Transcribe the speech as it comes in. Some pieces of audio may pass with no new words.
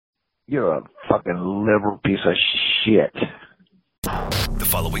You're a fucking liberal piece of shit. The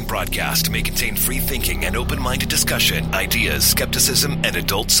following broadcast may contain free thinking and open-minded discussion, ideas, skepticism, and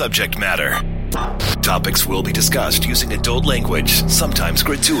adult subject matter. Topics will be discussed using adult language, sometimes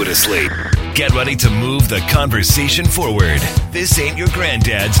gratuitously. Get ready to move the conversation forward. This ain't your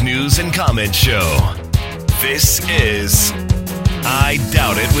granddad's news and comment show. This is I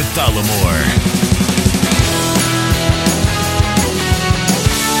Doubt It with Dollamore.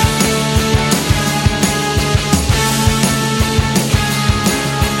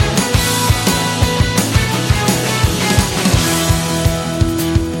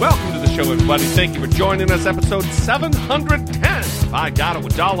 Welcome to the show, everybody. Thank you for joining us. Episode 710. I Doubt It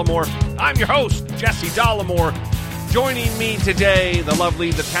with Dollamore. I'm your host, Jesse Dollamore. Joining me today, the lovely,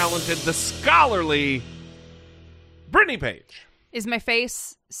 the talented, the scholarly Brittany Page. Is my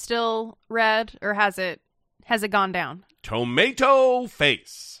face still red, or has it gone down? Tomato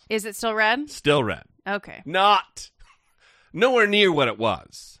face. Is it still red? Still red. Okay. Nowhere near what it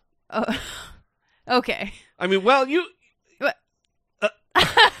was. Okay. I mean, well, you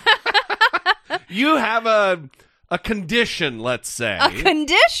have a condition, let's say. A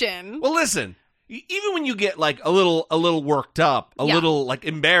condition? Well, listen. Even when you get like a little worked up, a little like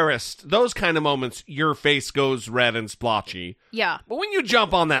embarrassed, those kind of moments, your face goes red and splotchy. Yeah. But when you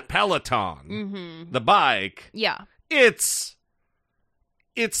jump on that Peloton, the bike, yeah, it's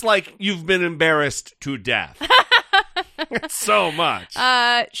like you've been embarrassed to death. It's so much.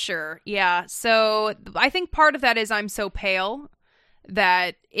 Sure. Yeah. So I think part of that is I'm so pale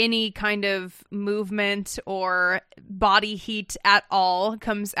that any kind of movement or body heat at all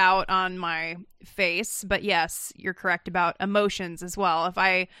comes out on my face. But yes, you're correct about emotions as well. If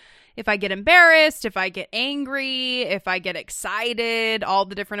I get embarrassed, if I get angry, if I get excited, all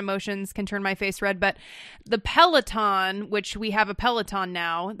the different emotions can turn my face red. But the Peloton, which we have a Peloton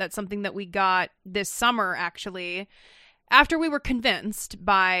now, that's something that we got this summer, actually, after we were convinced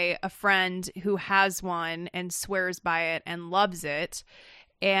by a friend who has one and swears by it and loves it.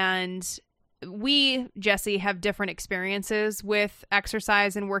 And we, Jesse, have different experiences with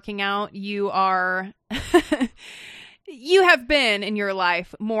exercise and working out. You have been in your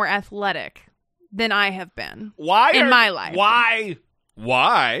life more athletic than I have been. My life.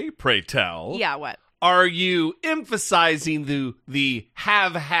 Why, pray tell? Yeah, what? Are you emphasizing the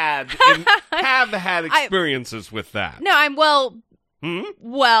have had experiences with that? No, I'm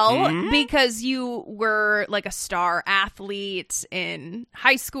because you were like a star athlete in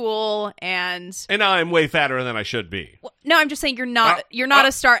high school and now I'm way fatter than I should be. No, I'm just saying you're not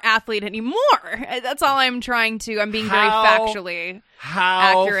a star athlete anymore. That's all I'm trying to. I'm being very factually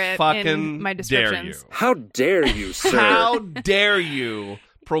accurate in my descriptions. How dare you, sir? How dare you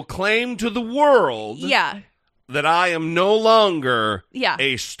proclaim to the world that I am no longer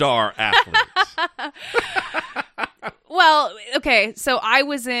a star athlete. Well, okay, so I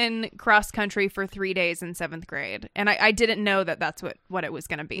was in cross country for 3 days in 7th grade, and I didn't know that that's what it was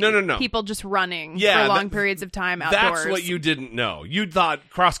going to be. No. People just running for long periods of time outdoors. That's what you didn't know. You thought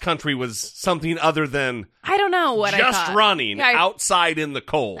cross country was something other than I don't know what I thought. Just running outside in the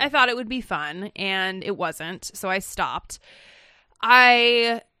cold. I thought it would be fun, and it wasn't, so I stopped.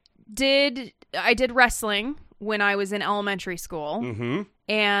 I did wrestling when I was in elementary school,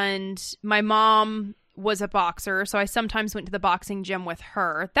 and my mom was a boxer, so I sometimes went to the boxing gym with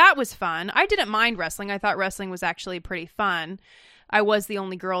her. That was fun. I didn't mind wrestling. I thought wrestling was actually pretty fun. I was the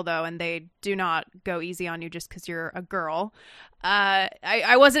only girl, though, and they do not go easy on you just because you're a girl.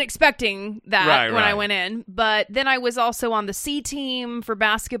 I wasn't expecting that when I went in, but then I was also on the C team for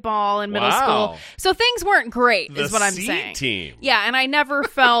basketball in middle school, so things weren't great, is what I'm saying. Team. Yeah, and I never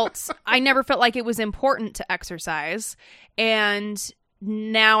felt like it was important to exercise, and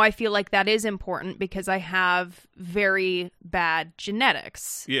now I feel like that is important because I have very bad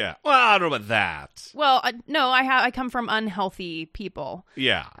genetics. Yeah. Well, I don't know about that. Well, no, I come from unhealthy people.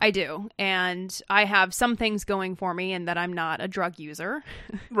 Yeah. I do. And I have some things going for me in that I'm not a drug user.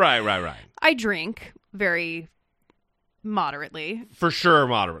 Right. I drink very moderately. For sure,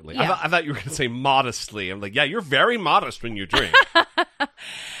 moderately. Yeah. I thought you were going to say modestly. I'm like, yeah, you're very modest when you drink.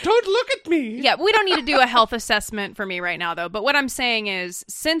 Don't look at me. Yeah, we don't need to do a health assessment for me right now, though. But what I'm saying is,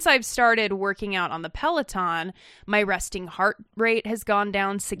 since I've started working out on the Peloton, my resting heart rate has gone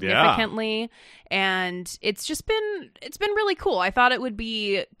down significantly. And it's been really cool. I thought it would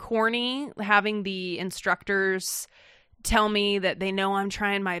be corny having the instructors tell me that they know I'm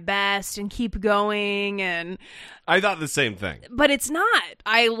trying my best and keep going, and I thought the same thing. But it's not.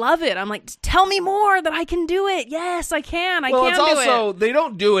 I love it. I'm like, tell me more that I can do it. Yes, I can. I can do it. Well, it's also, they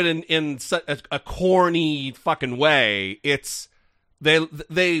don't do it in a corny fucking way. It's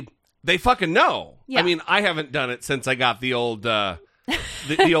they They fucking know. Yeah. I mean, I haven't done it since I got the old the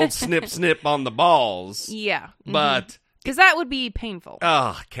old snip on the balls. Yeah. But because that would be painful.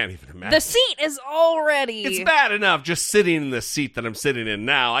 Oh, I can't even imagine. The seat is already... It's bad enough just sitting in the seat that I'm sitting in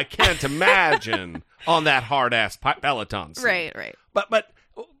now. I can't imagine on that hard-ass Peloton seat. Right. But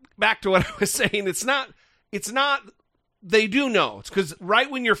back to what I was saying, it's not, they do know. It's because right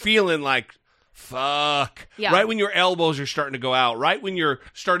when you're feeling like, fuck, right when your elbows are starting to go out, right when you're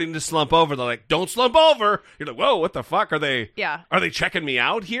starting to slump over, they're like, don't slump over. You're like, whoa, what the fuck? Are they checking me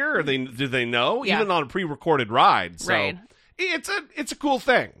out here? Do they know? Yeah. Even on a pre-recorded ride. So right. It's a cool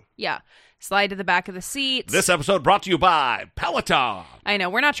thing. Yeah. Slide to the back of the seat. This episode brought to you by Peloton. I know,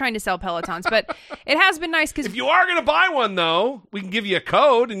 we're not trying to sell Pelotons, but it has been nice because... If you are going to buy one, though, we can give you a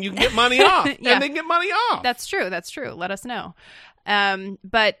code and you can get money off. Yeah. And they can get money off. That's true. Let us know.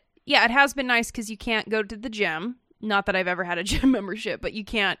 But yeah, it has been nice because you can't go to the gym. Not that I've ever had a gym membership, but you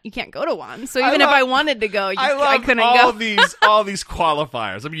can't go to one. So even if I wanted to go, I couldn't go. all these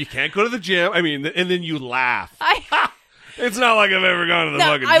qualifiers. I mean, you can't go to the gym. I mean, and then you laugh. It's not like I've ever gone to the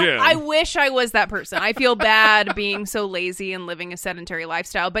fucking gym. I wish I was that person. I feel bad being so lazy and living a sedentary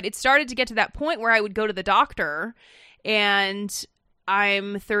lifestyle. But it started to get to that point where I would go to the doctor, and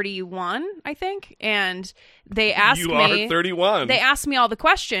I'm 31, I think, and they asked me... You are 31. They asked me all the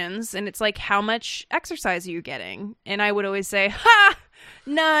questions, and it's like, how much exercise are you getting? And I would always say, ha!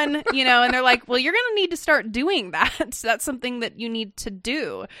 None, and they're like, well, you're going to need to start doing that. That's something that you need to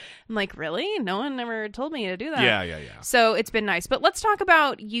do. I'm like, really? No one ever told me to do that. Yeah. So it's been nice. But let's talk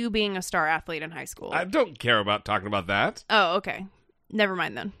about you being a star athlete in high school. I don't care about talking about that. Oh, okay. Never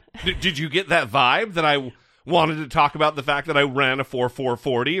mind then. Did you get that vibe that I wanted to talk about the fact that I ran a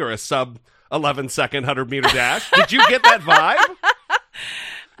 4.40 or a sub 11-second 100-meter dash? Did you get that vibe?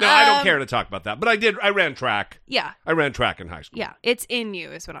 No, I don't care to talk about that. But I did. I ran track. Yeah. I ran track in high school. Yeah. It's in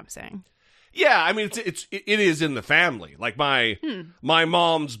you is what I'm saying. Yeah. I mean, it is in the family. Like my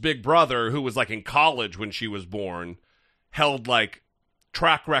mom's big brother, who was like in college when she was born, held like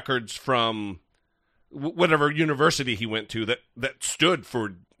track records from whatever university he went to that stood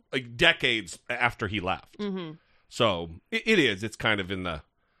for like decades after he left. Mm-hmm. So it is. It's kind of in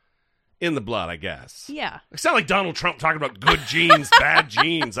the blood, I guess. Yeah. It sounds like Donald Trump talking about good genes, bad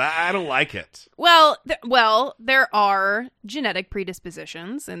genes. I don't like it. Well, there are genetic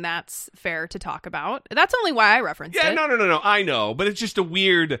predispositions, and that's fair to talk about. That's only why I referenced it. Yeah, no. I know, but it's just a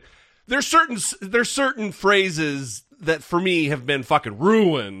weird... There's certain phrases that, for me, have been fucking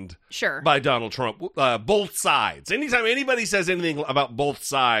ruined by Donald Trump. Both sides. Anytime anybody says anything about both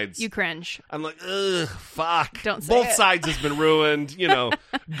sides... You cringe. I'm like, ugh, fuck. Don't say Both sides has been ruined.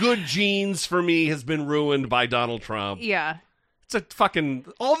 Good genes, for me, has been ruined by Donald Trump. Yeah. It's a fucking...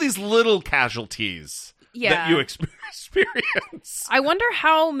 All these little casualties that you experience. I wonder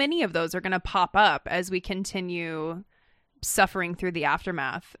how many of those are going to pop up as we continue... suffering through the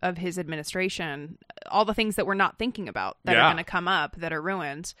aftermath of his administration, all the things that we're not thinking about that are going to come up that are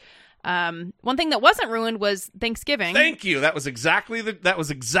ruined. One thing that wasn't ruined was Thanksgiving. Thank you. That was exactly the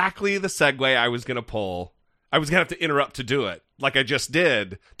segue I was going to pull. I was going to have to interrupt to do it, like I just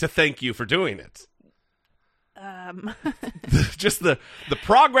did, to thank you for doing it. Just the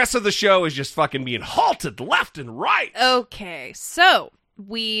progress of the show is just fucking being halted left and right. Okay, so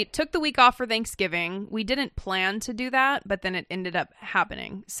we took the week off for Thanksgiving. We didn't plan to do that, but then it ended up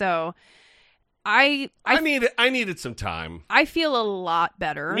happening. So I needed some time. I feel a lot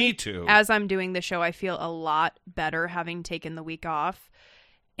better. Me too. As I'm doing the show, I feel a lot better having taken the week off.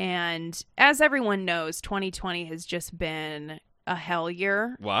 And as everyone knows, 2020 has just been a hell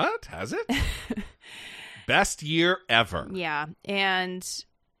year. What? Has it? Best year ever. Yeah. And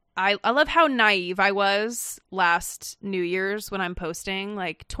I love how naive I was last New Year's when I'm posting,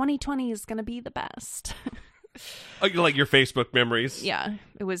 like, 2020 is going to be the best. Like your Facebook memories? Yeah,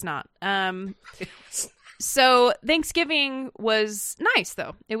 it was not. So Thanksgiving was nice,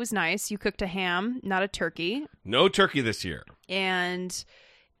 though. It was nice. You cooked a ham, not a turkey. No turkey this year. And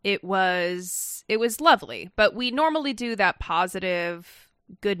it was lovely. But we normally do that positive,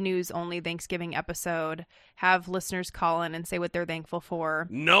 good news only Thanksgiving episode, have listeners call in and say what they're thankful for.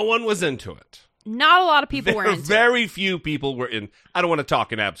 No one was into it. Not a lot of people were into it. Very few people were in. I don't want to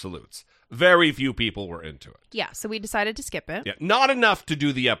talk in absolutes. Very few people were into it. Yeah, so we decided to skip it. Yeah, not enough to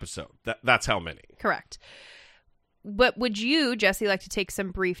do the episode. That's how many. Correct. But would you, Jesse, like to take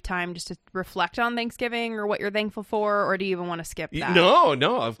some brief time just to reflect on Thanksgiving or what you're thankful for, or do you even want to skip that? No,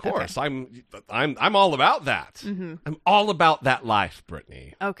 of course. Okay. I'm all about that. Mm-hmm. I'm all about that life,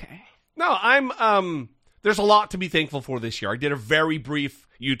 Brittany. Okay. No, there's a lot to be thankful for this year. I did a very brief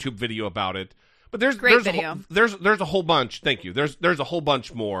YouTube video about it, but there's a whole bunch. Thank you. There's a whole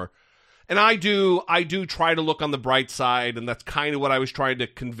bunch more. And I do try to look on the bright side, and that's kind of what I was trying to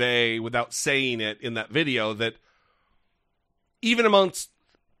convey without saying it in that video, that even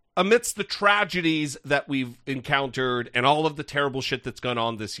amidst the tragedies that we've encountered and all of the terrible shit that's gone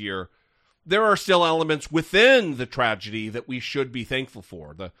on this year, there are still elements within the tragedy that we should be thankful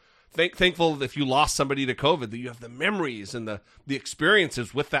for. Thankful that if you lost somebody to COVID, that you have the memories and the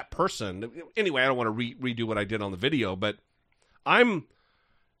experiences with that person. Anyway, I don't want to redo what I did on the video, but I'm,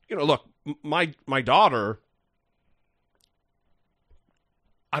 look, my daughter,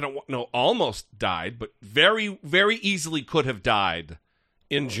 I don't know, almost died, but very, very easily could have died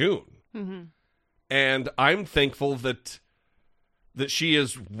in June. Mm-hmm. And I'm thankful that she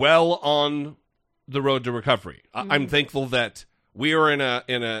is well on the road to recovery. Mm-hmm. I'm thankful that we are in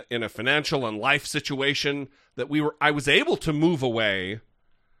a financial and life situation that I was able to move away,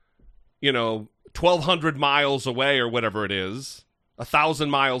 1,200 miles away or whatever it is, 1,000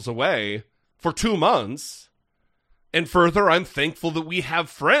 miles away for 2 months. And further, I'm thankful that we have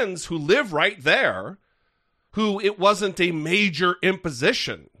friends who live right there, who it wasn't a major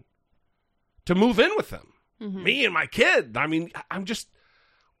imposition to move in with them. Mm-hmm. Me and my kid. I mean, a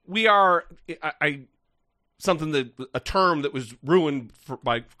term that was ruined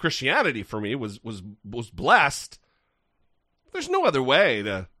by Christianity for me was blessed. There's no other way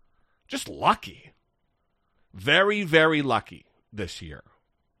to, just lucky. Very, very lucky this year.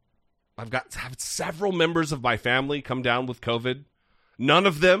 I've had several members of my family come down with COVID. None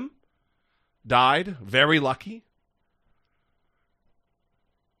of them died. Very lucky.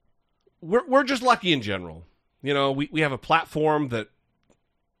 We're just lucky in general. We have a platform that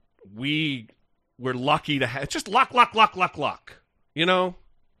we're lucky to have. It's just luck.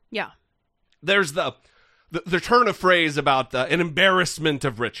 Yeah. There's the turn of phrase about an embarrassment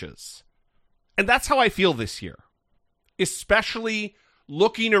of riches. And that's how I feel this year. Especially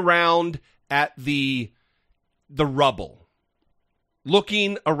looking around at the rubble.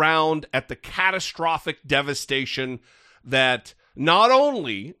 Looking around at the catastrophic devastation that not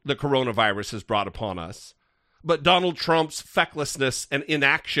only the coronavirus has brought upon us, but Donald Trump's fecklessness and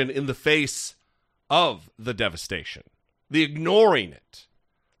inaction in the face of the devastation. The ignoring it.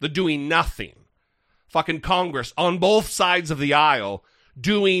 The doing nothing. Fucking Congress on both sides of the aisle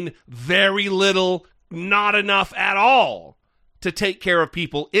doing very little, not enough at all to take care of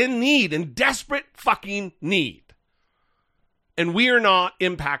people in need, in desperate fucking need. And we are not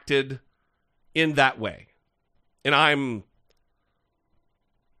impacted in that way. And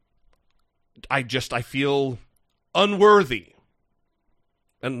I feel unworthy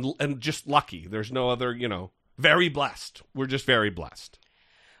and just lucky. There's no other, very blessed. We're just very blessed.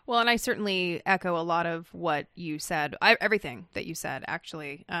 Well, and I certainly echo a lot of what you said, everything that you said,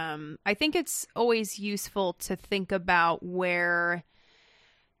 actually. I think it's always useful to think about where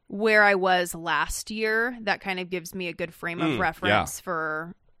I was last year. That kind of gives me a good frame of reference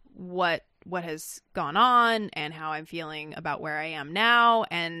for what has gone on and how I'm feeling about where I am now.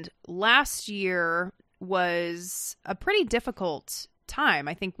 And last year was a pretty difficult time.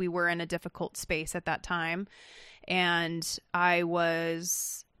 I think we were in a difficult space at that time. And I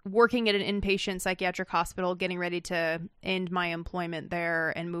was working at an inpatient psychiatric hospital, getting ready to end my employment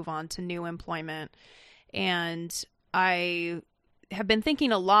there and move on to new employment. And I have been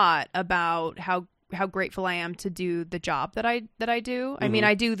thinking a lot about how grateful I am to do the job that I do. Mm-hmm. I mean,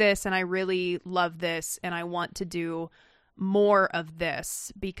 I do this and I really love this and I want to do more of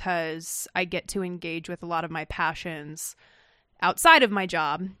this because I get to engage with a lot of my passions outside of my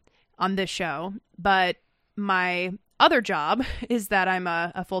job on this show. But my other job is that I'm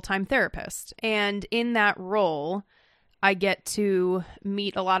a full-time therapist. And in that role, I get to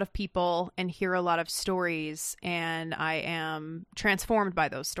meet a lot of people and hear a lot of stories. And I am transformed by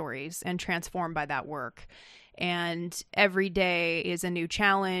those stories and transformed by that work. And every day is a new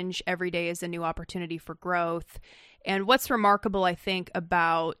challenge. Every day is a new opportunity for growth. And what's remarkable, I think,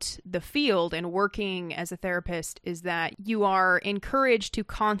 about the field and working as a therapist is that you are encouraged to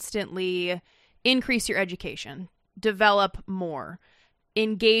constantly increase your education, develop more,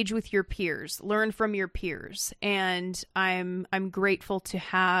 engage with your peers, learn from your peers. And I'm grateful to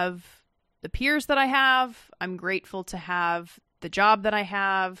have the peers that I have. I'm grateful to have the job that I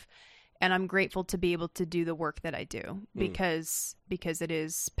have. And I'm grateful to be able to do the work that I do because it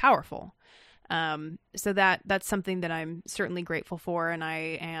is powerful. So that's something that I'm certainly grateful for. And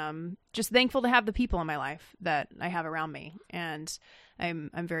I am just thankful to have the people in my life that I have around me. And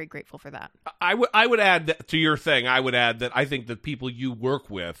I'm very grateful for that. I would add that to your thing. I would add that I think that people you work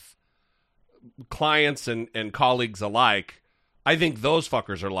with, clients and colleagues alike, I think those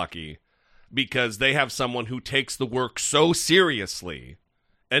fuckers are lucky because they have someone who takes the work so seriously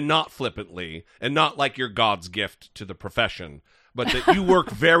and not flippantly, and not like you're God's gift to the profession, but that you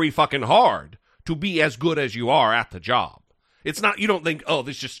work very fucking hard to be as good as you are at the job. It's not, you don't think, oh,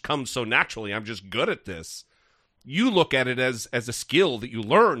 this just comes so naturally, I'm just good at this. You look at it as a skill that you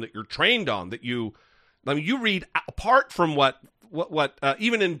learn, that you're trained on, that you read apart from what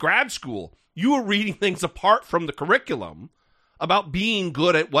even in grad school, you were reading things apart from the curriculum about being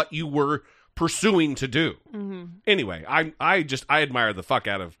good at what you were pursuing to do. Mm-hmm. Anyway, I admire the fuck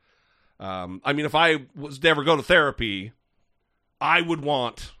out of, if I was to ever go to therapy, I would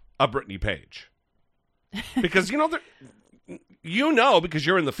want a Brittany Page. Because, because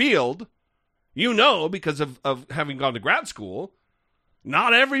you're in the field, because of having gone to grad school,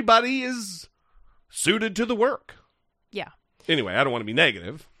 not everybody is suited to the work. Yeah. Anyway, I don't want to be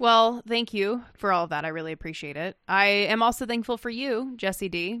negative. Well, thank you for all of that. I really appreciate it. I am also thankful for you, Jesse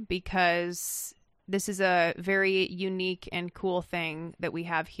D, because this is a very unique and cool thing that we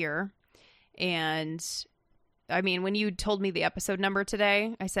have here. And when you told me the episode number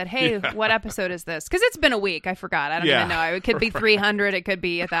today, I said, hey, what episode is this? Because it's been a week. I forgot. I don't even know. It could be 300. It could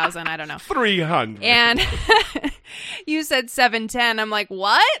be 1,000. I don't know. 300. And you said 710. I'm like,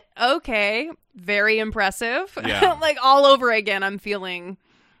 what? Okay. Very impressive. Yeah. Like all over again, I'm feeling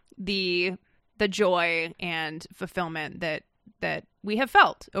the joy and fulfillment that we have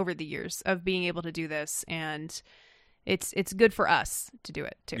felt over the years of being able to do this. And it's good for us to do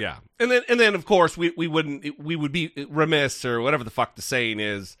it too. Yeah. And then of course we would be remiss, or whatever the fuck the saying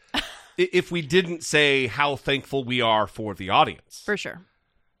is, if we didn't say how thankful we are for the audience. For sure.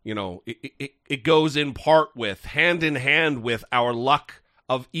 It goes in part with, hand in hand with, our luck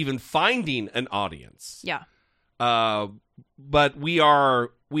of even finding an audience. Yeah. But we are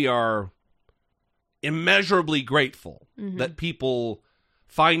immeasurably grateful that people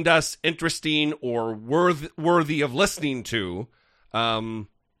find us interesting or worthy of listening to,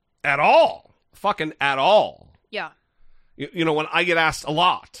 at all. Fucking at all. Yeah. When I get asked a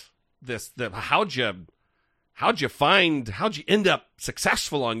lot, how'd you end up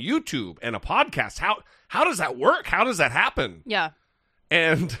successful on YouTube and a podcast? How does that work? How does that happen? Yeah.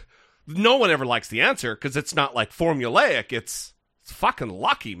 And no one ever likes the answer, because it's not like formulaic. It's fucking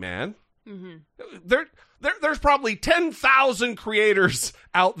lucky, man. Mm-hmm. There's probably 10,000 creators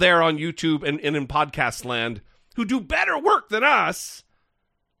out there on YouTube and in podcast land who do better work than us,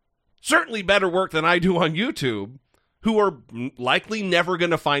 certainly better work than I do on YouTube, who are likely never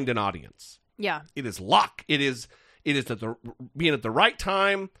going to find an audience. Yeah. It is luck. It is being at the right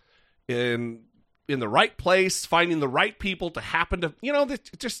time, in the right place, finding the right people to happen to,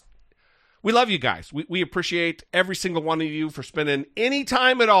 we love you guys. We appreciate every single one of you for spending any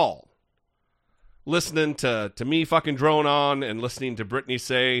time at all listening to me fucking drone on and listening to Brittany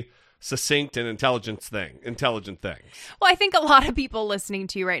say succinct and intelligent things. Well, I think a lot of people listening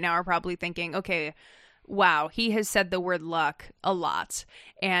to you right now are probably thinking, okay, wow, he has said the word luck a lot,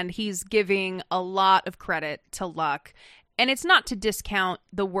 and he's giving a lot of credit to luck. And it's not to discount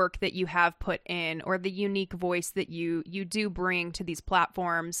the work that you have put in or the unique voice that you do bring to these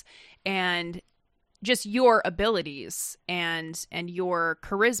platforms, and just your abilities and your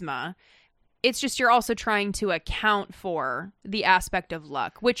charisma. It's just you're also trying to account for the aspect of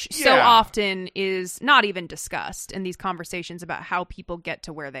luck, which so often is not even discussed in these conversations about how people get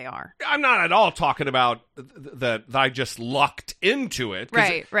to where they are. I'm not at all talking about that I just lucked into it.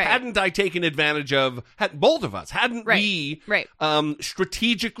 Right. Hadn't I taken advantage of, both of us, hadn't we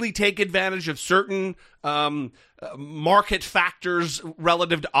strategically take advantage of certain market factors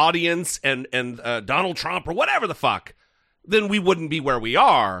relative to audience and Donald Trump or whatever the fuck, then we wouldn't be where we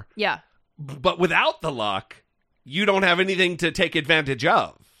are. Yeah. But without the luck, you don't have anything to take advantage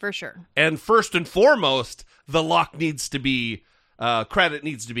of. For sure. And first and foremost, the luck needs to be, credit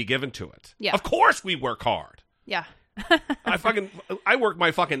needs to be given to it. Yeah. Of course we work hard. Yeah. I work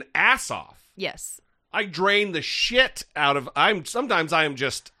my fucking ass off. Yes. I drain the shit out of, I am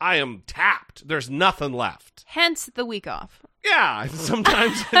tapped. There's nothing left. Hence the week off. Yeah.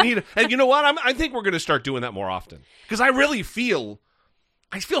 Sometimes I need, and you know what? I think we're going to start doing that more often. Because I really feel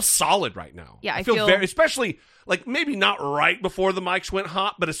solid right now. Yeah, I feel very, especially like maybe not right before the mics went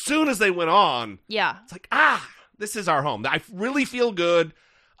hot, but as soon as they went on, it's like, this is our home. I really feel good.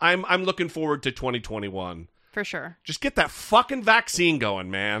 I'm looking forward to 2021. For sure. Just get that fucking vaccine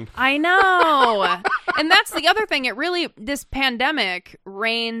going, man. I know. And that's the other thing. This pandemic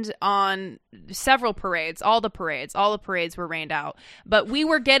rained on several parades. All the parades were rained out. But we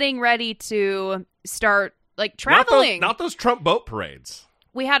were getting ready to start like traveling. Not those Trump boat parades.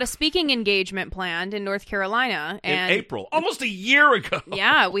 We had a speaking engagement planned in North Carolina. And in April, almost a year ago.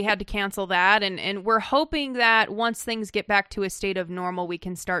 Yeah, we had to cancel that. And we're hoping that once things get back to a state of normal, we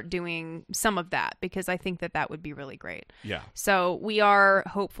can start doing some of that, because I think that would be really great. Yeah. So we are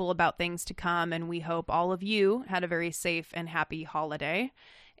hopeful about things to come, and we hope all of you had a very safe and happy holiday.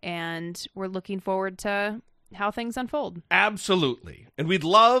 And we're looking forward to how things unfold. Absolutely. And we'd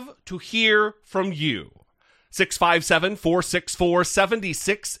love to hear from you.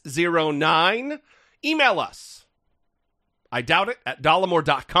 657-464-7609. Email us. I doubt it at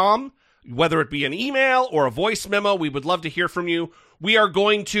dollamore.com. Whether it be an email or a voice memo, we would love to hear from you. We are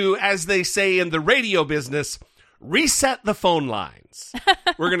going to, as they say in the radio business, reset the phone lines.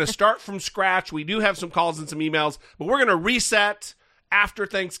 We're going to start from scratch. We do have some calls and some emails, but we're going to reset after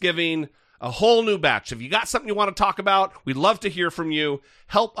Thanksgiving a whole new batch. If you got something you want to talk about, we'd love to hear from you.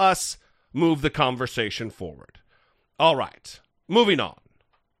 Help us move the conversation forward. All right, moving on.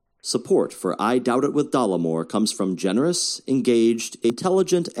 Support for I Doubt It with Dollamore comes from generous, engaged,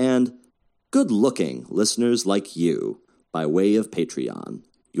 intelligent, and good-looking listeners like you by way of Patreon.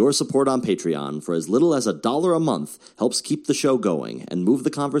 Your support on Patreon for as little as $1 a month helps keep the show going and move the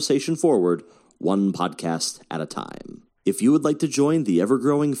conversation forward one podcast at a time. If you would like to join the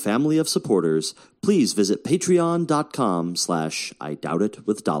ever-growing family of supporters, please visit patreon.com/I Doubt It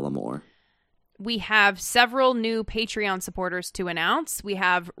with Dollamore. We have several new Patreon supporters to announce. We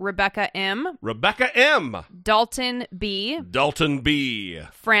have Rebecca M. Rebecca M. Dalton B. Dalton B.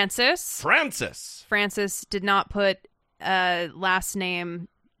 Francis. Francis did not put a last name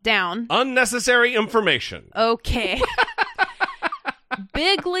down. Unnecessary information. Okay.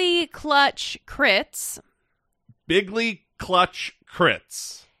 Bigly Clutch Crits. Bigly Clutch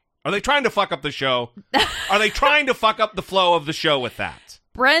Crits. Are they trying to fuck up the show? Are they trying to fuck up the flow of the show with that?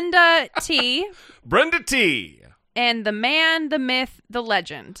 Brenda T. Brenda T. And the man, the myth, the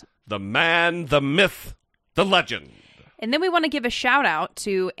legend. The man, the myth, the legend. And then we want to give a shout out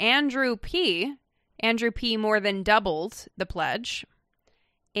to Andrew P. Andrew P. more than doubled the pledge.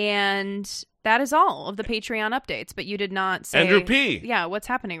 And that is all of the Patreon updates. But you did not say... Andrew P. Yeah, what's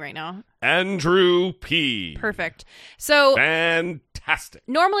happening right now? Andrew P. Perfect. So... Fantastic.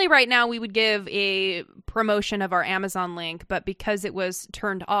 Normally right now we would give a promotion of our Amazon link, but because it was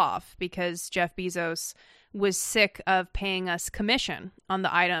turned off, because Jeff Bezos was sick of paying us commission on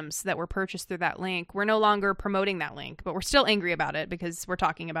the items that were purchased through that link, we're no longer promoting that link, but we're still angry about it because we're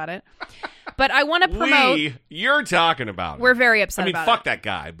talking about it. But I want to promote... You're talking about it. We're very upset about it. fuck that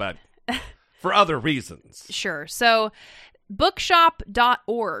guy, but for other reasons. Sure. So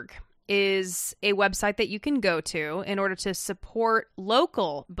bookshop.org is a website that you can go to in order to support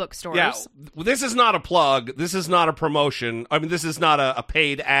local bookstores. Yeah, this is not a plug. This is not a promotion. I mean, this is not a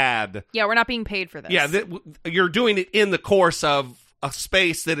paid ad. Yeah, we're not being paid for this. Yeah, you're doing it in the course of a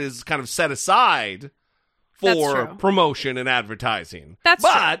space that is kind of set aside for promotion and advertising.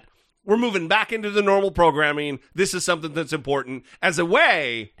 But we're moving back into the normal programming. This is something that's important as a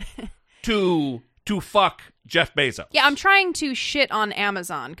way to fuck Jeff Bezos. Yeah, I'm trying to shit on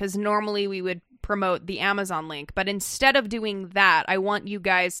Amazon because normally we would promote the Amazon link. But instead of doing that, I want you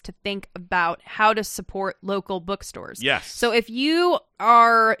guys to think about how to support local bookstores. Yes. So if you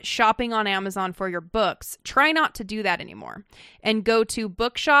are shopping on Amazon for your books, try not to do that anymore. And go to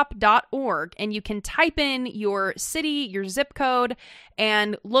bookshop.org and you can type in your city, your zip code,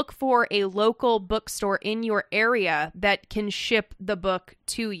 and look for a local bookstore in your area that can ship the book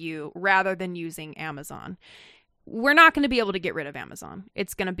to you rather than using Amazon. We're not going to be able to get rid of Amazon.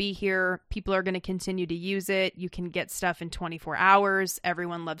 It's going to be here. People are going to continue to use it. You can get stuff in 24 hours.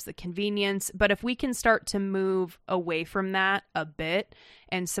 Everyone loves the convenience. But if we can start to move away from that a bit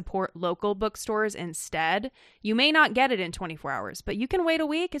and support local bookstores instead, you may not get it in 24 hours, but you can wait a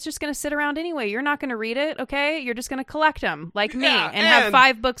week. It's just going to sit around anyway. You're not going to read it, okay? You're just going to collect them like me and have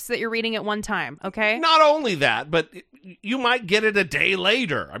 5 books that you're reading at one time, okay? Not only that, but you might get it a day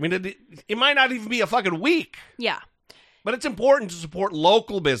later. I mean, it might not even be a fucking week. Yeah. But it's important to support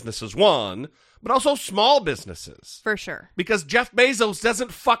local businesses, one, but also small businesses. For sure. Because Jeff Bezos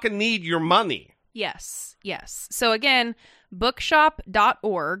doesn't fucking need your money. Yes, yes. So again,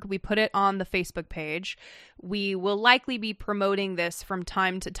 bookshop.org. We put it on the Facebook page. We will likely be promoting this from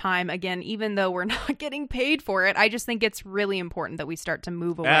time to time. Again, even though we're not getting paid for it, I just think it's really important that we start to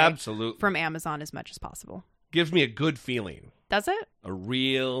move away from Amazon as much as possible. Gives me a good feeling. Does it? A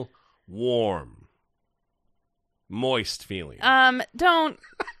real warm, moist feeling.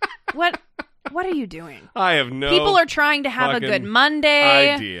 What are you doing? I have no People are trying to have a good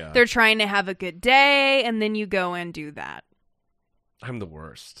Monday. Idea. They're trying to have a good day, and then you go and do that. I'm the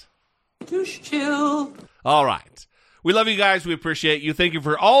worst. Just chill. All right. We love you guys. We appreciate you. Thank you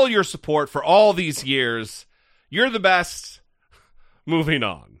for all your support for all these years. You're the best. Moving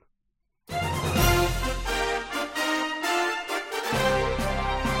on.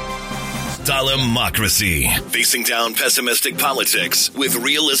 Stalemocracy. Facing down pessimistic politics with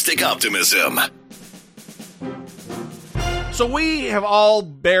realistic optimism. So we have all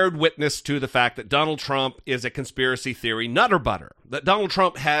bared witness to the fact that Donald Trump is a conspiracy theory nutter butter. That Donald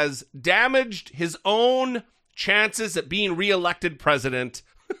Trump has damaged his own chances at being reelected president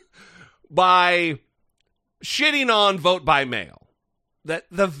by shitting on vote by mail. That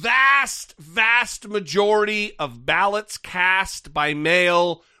the vast, vast majority of ballots cast by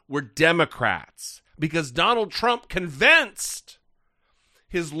mail were Democrats because Donald Trump convinced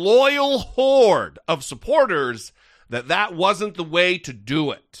his loyal horde of supporters that that wasn't the way to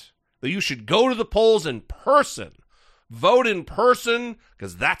do it. That you should go to the polls in person, vote in person,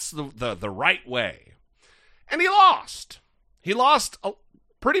 because that's the right way. And he lost. He lost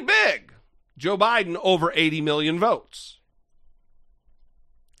pretty big. Joe Biden over 80 million votes.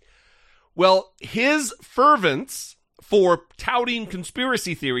 Well, his fervence for touting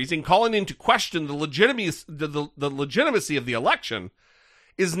conspiracy theories and calling into question the legitimacy of the election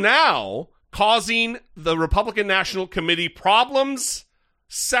is now causing the Republican National Committee problems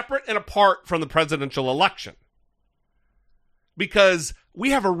separate and apart from the presidential election. Because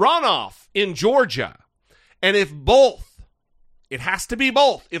we have a runoff in Georgia, and if both, it has to be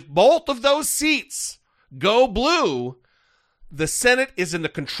both, if both of those seats go blue, the Senate is in the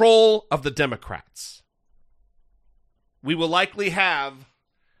control of the Democrats. We will likely have,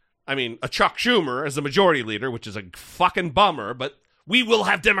 a Chuck Schumer as the majority leader, which is a fucking bummer, but we will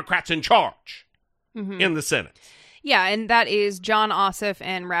have Democrats in charge in the Senate. Yeah, and that is John Ossoff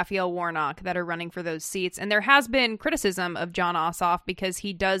and Raphael Warnock that are running for those seats. And there has been criticism of John Ossoff because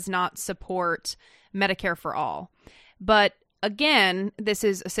he does not support Medicare for all. But again, this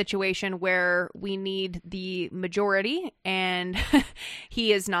is a situation where we need the majority, and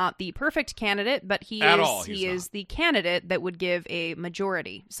he is not the perfect candidate, but he is the candidate that would give a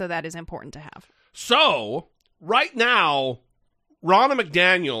majority. So that is important to have. So right now, Ronna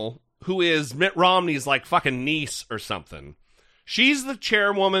McDaniel, who is Mitt Romney's like fucking niece or something, she's the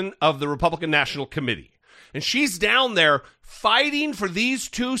chairwoman of the Republican National Committee. And she's down there fighting for these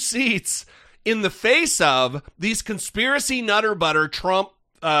two seats in the face of these conspiracy nutter butter Trump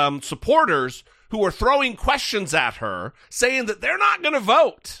supporters who are throwing questions at her, saying that they're not going to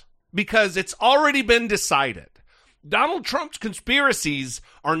vote because it's already been decided. Donald Trump's conspiracies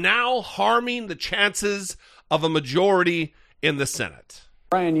are now harming the chances of a majority in the Senate.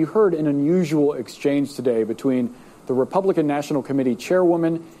 Brian, you heard an unusual exchange today between the Republican National Committee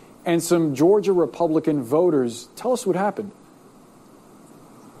chairwoman and some Georgia Republican voters. Tell us what happened.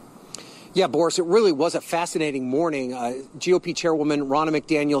 Yeah, Boris, it really was a fascinating morning. GOP chairwoman Ronna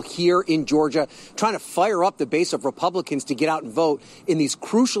McDaniel here in Georgia trying to fire up the base of Republicans to get out and vote in these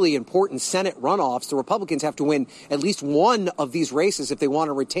crucially important Senate runoffs. The Republicans have to win at least one of these races if they want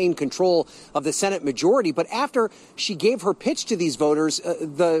to retain control of the Senate majority. But after she gave her pitch to these voters,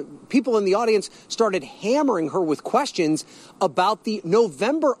 the people in the audience started hammering her with questions about the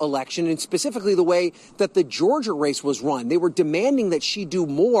November election and specifically the way that the Georgia race was run. They were demanding that she do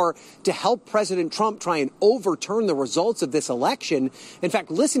more to help President Trump try and overturn the results of this election. In fact,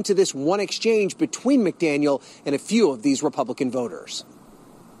 listen to this one exchange between McDaniel and a few of these Republican voters.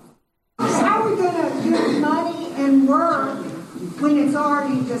 How are we going to give money and work when it's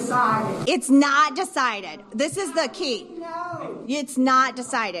already decided? It's not decided. This is the key. No. It's not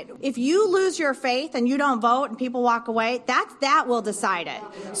decided. If you lose your faith and you don't vote and people walk away, that will decide it.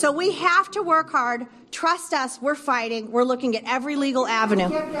 So we have to work hard. Trust us. We're fighting. We're looking at every legal avenue.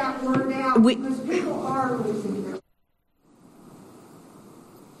 Get that word out because people are losing their.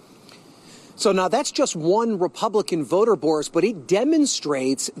 So now that's just one Republican voter, Boris, but it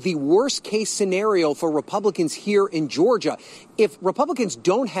demonstrates the worst case scenario for Republicans here in Georgia. If Republicans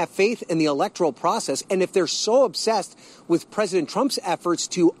don't have faith in the electoral process, and if they're so obsessed with President Trump's efforts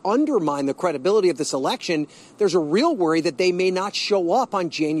to undermine the credibility of this election, there's a real worry that they may not show up on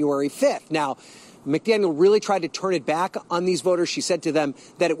January 5th. Now, McDaniel really tried to turn it back on these voters. She said to them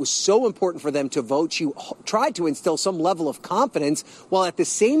that it was so important for them to vote. She tried to instill some level of confidence while at the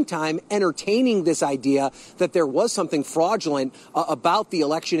same time entertaining this idea that there was something fraudulent about the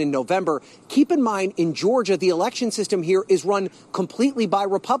election in November. Keep in mind, in Georgia, the election system here is run completely by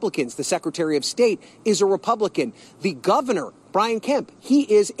Republicans. The Secretary of State is a Republican. The governor, Brian Kemp,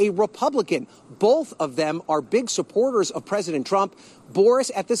 he is a Republican. Both of them are big supporters of President Trump.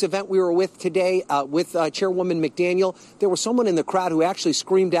 Boris, at this event we were with today with Chairwoman McDaniel, there was someone in the crowd who actually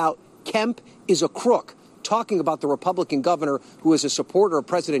screamed out, "Kemp is a crook," talking about the Republican governor who is a supporter of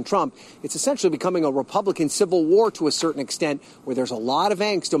President Trump. It's essentially becoming a Republican civil war to a certain extent, where there's a lot of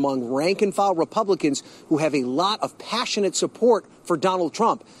angst among rank-and-file Republicans who have a lot of passionate support for Donald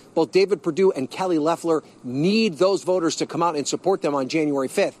Trump. Both David Perdue and Kelly Loeffler need those voters to come out and support them on January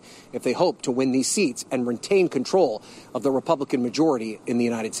 5th if they hope to win these seats and retain control of the Republican majority in the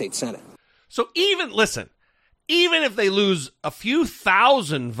United States Senate. So even if they lose a few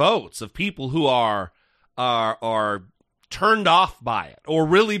thousand votes of people who are turned off by it or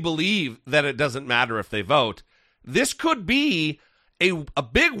really believe that it doesn't matter if they vote, this could be a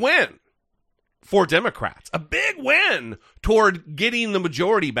big win for Democrats, a big win toward getting the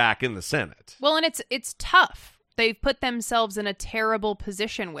majority back in the Senate. Well, and it's tough. They've put themselves in a terrible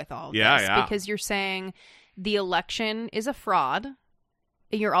position with all this because you're saying the election is a fraud.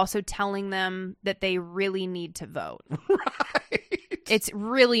 You're also telling them that they really need to vote. Right. It's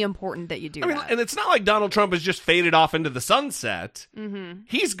really important that you do that. And it's not like Donald Trump has just faded off into the sunset. Mm-hmm.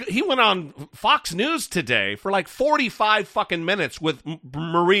 He went on Fox News today for like 45 fucking minutes with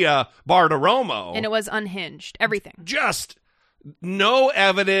Maria Bartiromo. And it was unhinged. Everything. Just no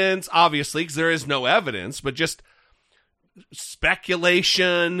evidence, obviously, because there is no evidence, but just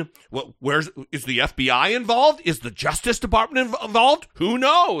speculation. Where's is the FBI involved? Is the Justice Department involved? Who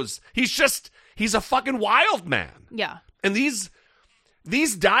knows? He's a fucking wild man. Yeah. And these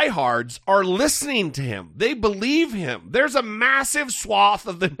diehards are listening to him. They believe him. There's a massive swath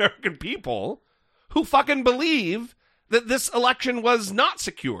of the American people who fucking believe that this election was not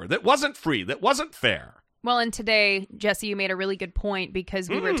secure, that wasn't free, that wasn't fair. Well, and today, Jesse, you made a really good point because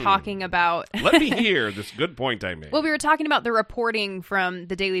we were talking about... Let me hear this good point I made. Well, we were talking about the reporting from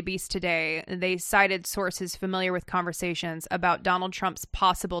the Daily Beast today. They cited sources familiar with conversations about Donald Trump's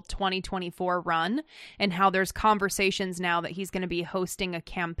possible 2024 run and how there's conversations now that he's going to be hosting a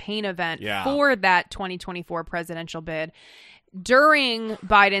campaign event for that 2024 presidential bid during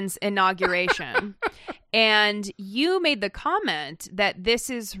Biden's inauguration. And you made the comment that this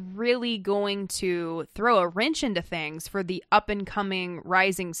is really going to throw a wrench into things for the up-and-coming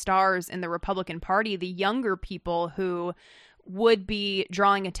rising stars in the Republican Party, the younger people who would be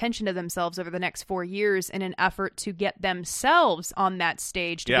drawing attention to themselves over the next 4 years in an effort to get themselves on that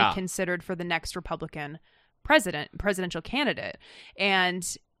stage to be considered for the next Republican presidential candidate. And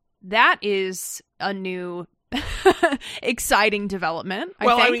that is a new exciting development.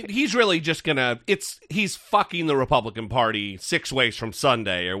 I mean, he's really just he's fucking the Republican Party 6 ways from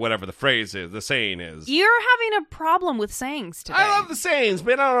Sunday, or whatever the saying is. You're having a problem with sayings today. I love the sayings,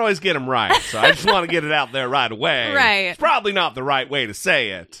 but I don't always get them right, so I just want to get it out there right away. Right. It's probably not the right way to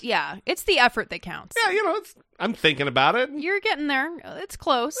say it. Yeah, it's the effort that counts. Yeah, I'm thinking about it. You're getting there. It's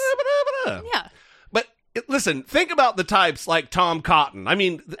close. Yeah. Listen, think about the types like Tom Cotton. I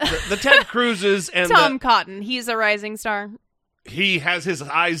mean, the Ted Cruz's and Tom Cotton. He's a rising star. He has his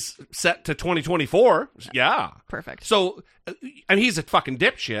eyes set to 2024. Yeah. Perfect. So, and he's a fucking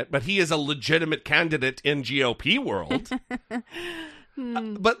dipshit, but he is a legitimate candidate in GOP world.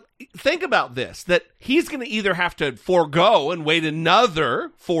 But think about this, that he's going to either have to forego and wait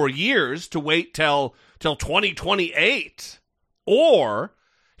another 4 years to wait till 2028, or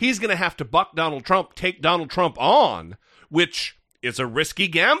he's going to have to buck Donald Trump, take Donald Trump on, which is a risky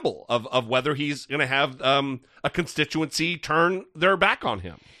gamble of whether he's going to have a constituency turn their back on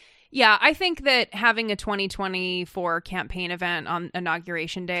him. Yeah, I think that having a 2024 campaign event on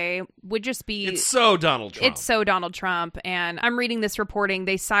Inauguration Day would just be... It's so Donald Trump. It's so Donald Trump. And I'm reading this reporting.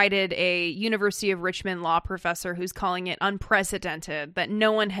 They cited a University of Richmond law professor who's calling it unprecedented, that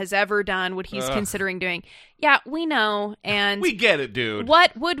no one has ever done what he's considering doing. Yeah, we know. And we get it, dude.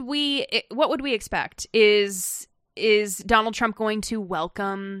 What would we expect? Is Donald Trump going to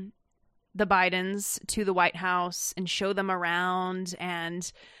welcome the Bidens to the White House and show them around and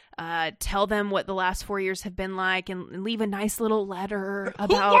tell them what the last 4 years have been like and leave a nice little letter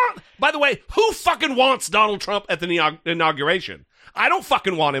about... By the way, who fucking wants Donald Trump at the inauguration? I don't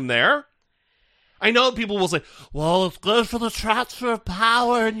fucking want him there. I know people will say, well, it's good for the transfer of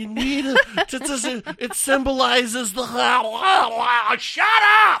power and you need it. It symbolizes the... Shut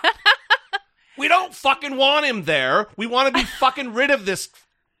up! We don't fucking want him there. We want to be fucking rid of this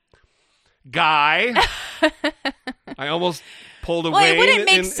guy. I almost pulled away. Well, it wouldn't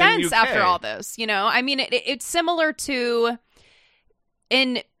make in sense UK. after all this, you know? I mean, it's similar to...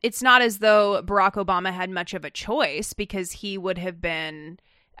 And it's not as though Barack Obama had much of a choice because he would have been...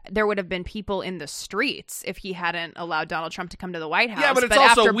 there would have been people in the streets if he hadn't allowed Donald Trump to come to the White House. Yeah, but it's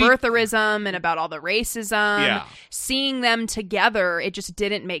also after birtherism and about all the racism, seeing them together, it just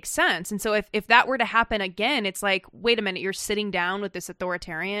didn't make sense. And so if that were to happen again, it's like, wait a minute, you're sitting down with this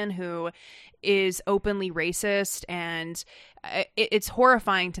authoritarian who is openly racist, and it's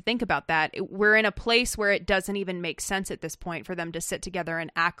horrifying to think about that. We're in a place where it doesn't even make sense at this point for them to sit together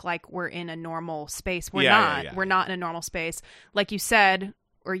and act like we're in a normal space. We're not. Yeah. We're not in a normal space. Like you said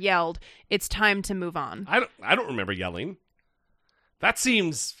or yelled, it's time to move on. I don't remember yelling. That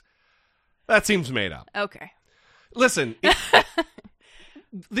seems made up. Okay. Listen,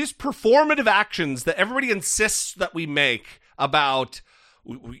 these performative actions that everybody insists that we make about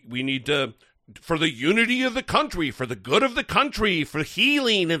we need to, for the unity of the country, for the good of the country, for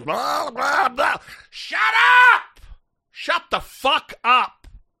healing, and blah, blah, blah. Shut up! Shut the fuck up.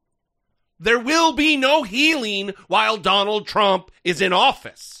 There will be no healing while Donald Trump is in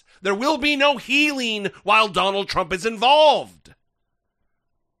office. There will be no healing while Donald Trump is involved.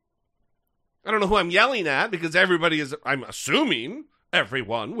 I don't know who I'm yelling at, because I'm assuming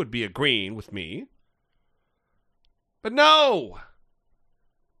everyone would be agreeing with me. But no.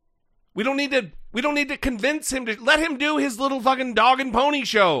 We don't need to convince him to let him do his little fucking dog and pony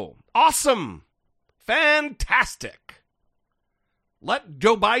show. Awesome. Fantastic. Let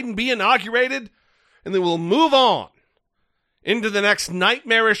Joe Biden be inaugurated, and then we'll move on into the next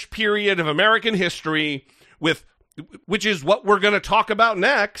nightmarish period of American history, which is what we're going to talk about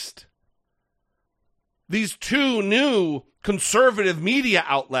next. These two new conservative media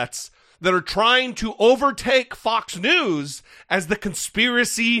outlets that are trying to overtake Fox News as the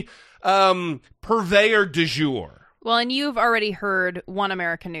conspiracy purveyor du jour. Well, and you've already heard One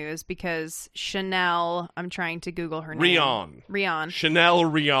American News, because Chanel, I'm trying to Google her name. Rion. Chanel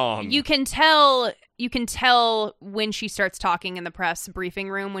Rion. You can tell when she starts talking in the press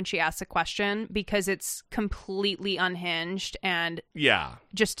briefing room when she asks a question, because it's completely unhinged and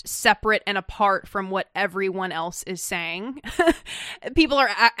just separate and apart from what everyone else is saying. People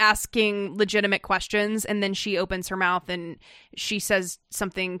are asking legitimate questions, and then she opens her mouth and she says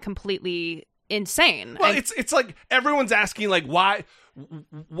something completely insane. Well, it's like everyone's asking, like, why,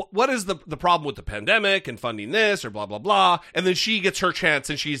 what is the problem with the pandemic and funding this or blah, blah, blah. And then she gets her chance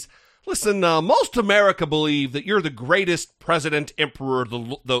and she's, listen, most America believe that you're the greatest president emperor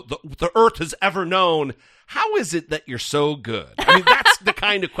the earth has ever known. How is it that you're so good? I mean, that's the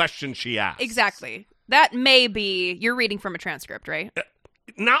kind of question she asks. Exactly. That may be, you're reading from a transcript, right?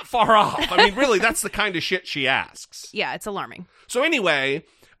 Not far off. I mean, really, that's the kind of shit she asks. Yeah, it's alarming. So anyway,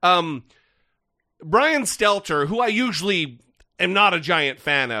 Brian Stelter, who I usually am not a giant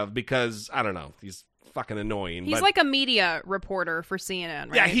fan of because, I don't know, he's fucking annoying. He's like a media reporter for CNN,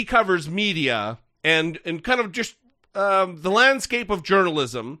 right? Yeah, he covers media and kind of just the landscape of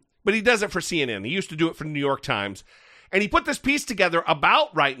journalism, but he does it for CNN. He used to do it for the New York Times. And he put this piece together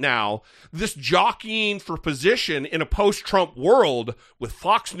about right now, this jockeying for position in a post-Trump world with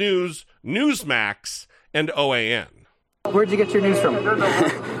Fox News, Newsmax, and OAN. Where'd you get your news from?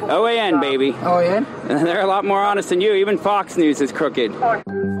 OAN, baby. OAN? They're a lot more honest than you. Even Fox News is crooked.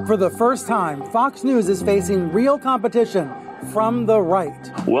 For the first time, Fox News is facing real competition from the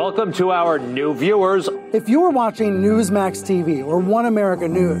right. Welcome to our new viewers. If you are watching Newsmax TV or One America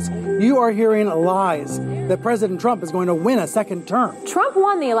News, you are hearing lies that President Trump is going to win a second term. Trump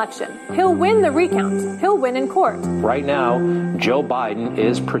won the election. He'll win the recount. He'll win in court. Right now, Joe Biden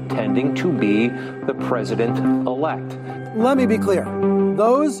is pretending to be the president-elect. Let me be clear.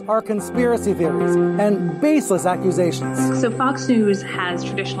 Those are conspiracy theories and baseless accusations. So Fox News has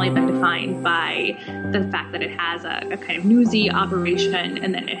traditionally been defined by the fact that it has a kind of newsy operation,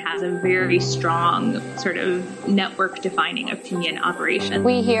 and then it has a very strong sort of network-defining opinion operation.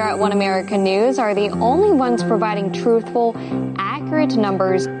 We here at One American News are the only ones providing truthful, accurate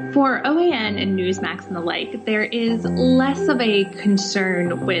numbers. For OAN and Newsmax and the like, there is less of a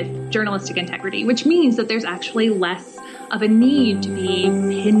concern with journalistic integrity, which means that there's actually less of a need to be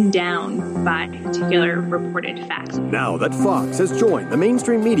pinned down by particular reported facts. Now that Fox has joined the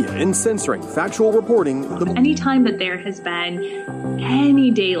mainstream media in censoring factual reporting... Anytime that there has been any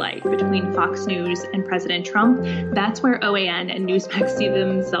daylight between Fox News and President Trump, that's where OAN and Newsmax see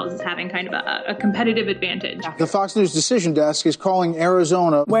themselves as having kind of a competitive advantage. The Fox News decision desk is calling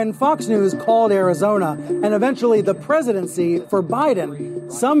Arizona. When Fox News called Arizona and eventually the presidency for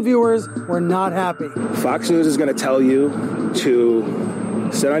Biden, some viewers were not happy. Fox News is going to tell you to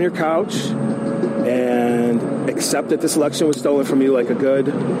sit on your couch and accept that this election was stolen from you like a good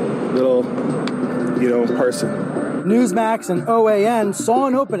little, person. Newsmax and OAN saw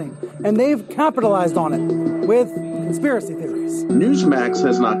an opening, and they've capitalized on it with conspiracy theories. Newsmax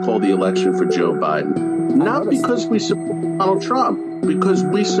has not called the election for Joe Biden, not because we support Donald Trump, because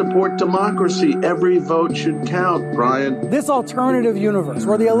we support democracy. Every vote should count, Brian. This alternative universe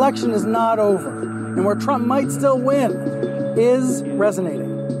where the election is not over and where Trump might still win is resonating.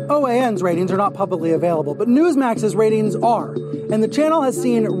 OAN's ratings are not publicly available, but Newsmax's ratings are, and the channel has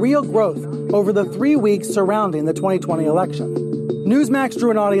seen real growth over the 3 weeks surrounding the 2020 election. Newsmax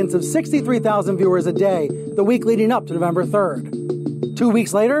drew an audience of 63,000 viewers a day the week leading up to November 3rd. 2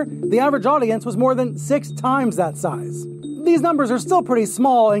 weeks later, the average audience was more than 6 times that size. These numbers are still pretty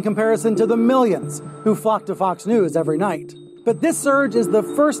small in comparison to the millions who flock to Fox News every night. But this surge is the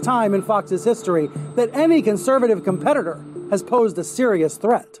first time in Fox's history that any conservative competitor has posed a serious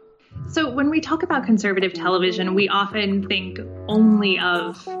threat. So when we talk about conservative television, we often think only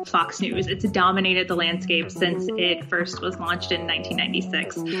of Fox News. It's dominated the landscape since it first was launched in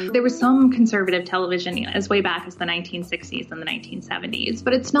 1996. There was some conservative television as way back as the 1960s and the 1970s,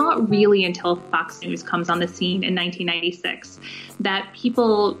 but it's not really until Fox News comes on the scene in 1996 that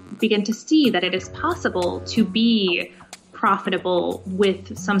people begin to see that it is possible to be profitable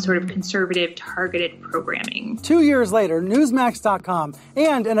with some sort of conservative targeted programming. 2 years later, Newsmax.com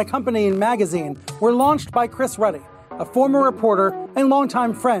and an accompanying magazine were launched by Chris Ruddy, a former reporter and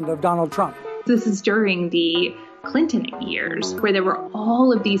longtime friend of Donald Trump. This is during the Clinton years where there were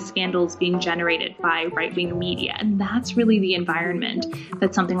all of these scandals being generated by right-wing media. And that's really the environment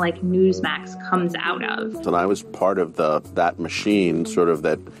that something like Newsmax comes out of. And I was part of that machine, sort of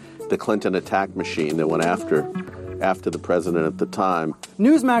the Clinton attack machine that went after the president at the time.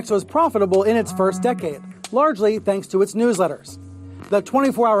 Newsmax was profitable in its first decade, largely thanks to its newsletters. The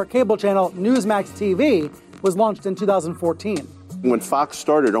 24-hour cable channel Newsmax TV was launched in 2014. When Fox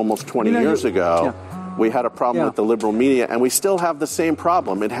started almost 20 years ago, we had a problem with the liberal media, and we still have the same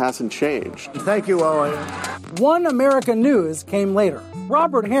problem. It hasn't changed. Thank you, Owen. One American News came later.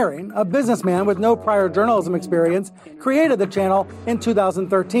 Robert Herring, a businessman with no prior journalism experience, created the channel in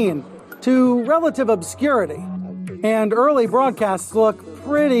 2013 to relative obscurity. And early broadcasts look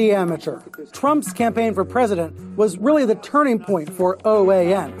pretty amateur. Trump's campaign for president was really the turning point for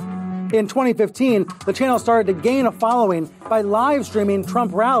OAN. In 2015, the channel started to gain a following by live streaming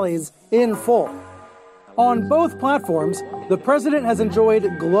Trump rallies in full. On both platforms, the president has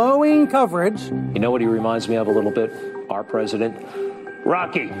enjoyed glowing coverage. You know what he reminds me of a little bit? Our president,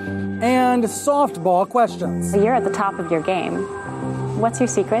 Rocky. And softball questions. You're at the top of your game. What's your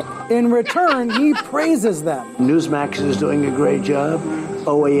secret? In return, he praises them. Newsmax is doing a great job.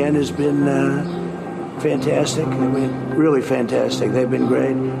 OAN has been fantastic. I mean, really fantastic. They've been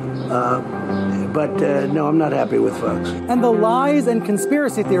great. But no, I'm not happy with Fox. And the lies and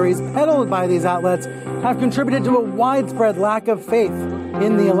conspiracy theories peddled by these outlets have contributed to a widespread lack of faith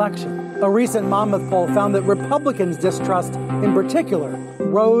in the election. A recent Monmouth poll found that Republicans' distrust, in particular,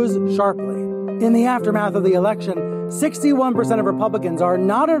 rose sharply. In the aftermath of the election, 61% of Republicans are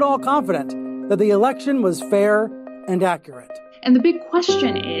not at all confident that the election was fair and accurate. And the big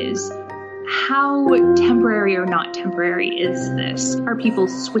question is, how temporary or not temporary is this? Are people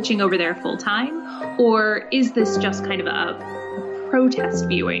switching over there full time? Or is this just kind of a protest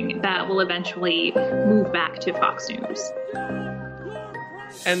viewing that will eventually move back to Fox News?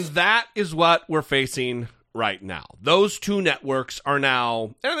 And that is what we're facing right now. Those two networks are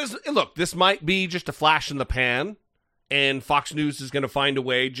now, and look, this might be just a flash in the pan, and Fox News is going to find a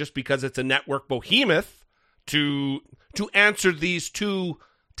way, just because it's a network behemoth, to answer these two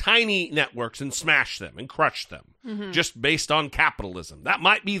tiny networks and smash them and crush them, just based on capitalism. That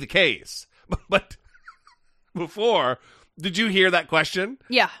might be the case. But before, did you hear that question?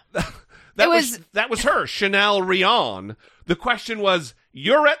 Yeah. That was her, Chanel Rion. The question was,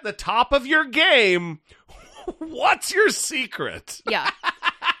 you're at the top of your game. What's your secret? Yeah.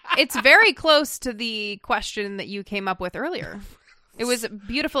 It's very close to the question that you came up with earlier. It was a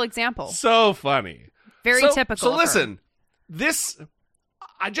beautiful example. So funny. Very typical. So listen,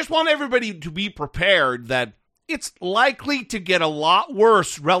 I just want everybody to be prepared that it's likely to get a lot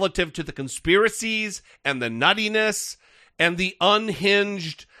worse relative to the conspiracies and the nuttiness and the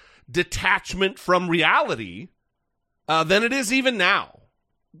unhinged detachment from reality than it is even now.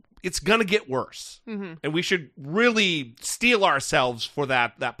 It's going to get worse. Mm-hmm. And we should really steel ourselves for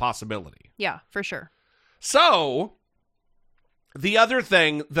that possibility. Yeah, for sure. So, the other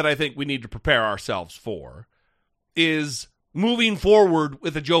thing that I think we need to prepare ourselves for is moving forward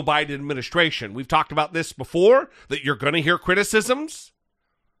with the Joe Biden administration. We've talked about this before, that you're going to hear criticisms.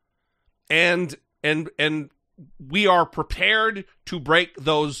 And we are prepared to break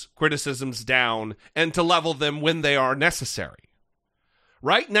those criticisms down and to level them when they are necessary.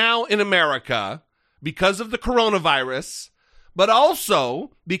 Right now in America, because of the coronavirus, but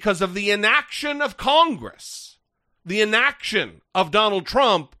also because of the inaction of Congress, the inaction of Donald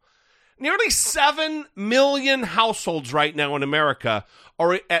Trump. Nearly 7 million households right now in America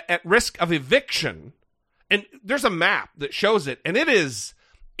are at risk of eviction. And there's a map that shows it, and it is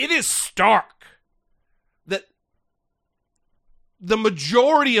stark that the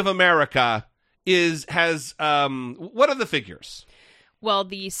majority of America has what are the figures? Well,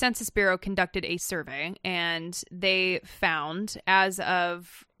 the Census Bureau conducted a survey, and they found, as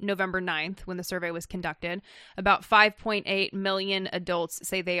of November 9th, when the survey was conducted, about 5.8 million adults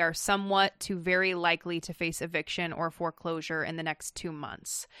say they are somewhat to very likely to face eviction or foreclosure in the next 2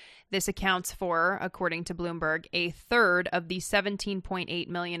 months. This accounts for, according to Bloomberg, a third of the 17.8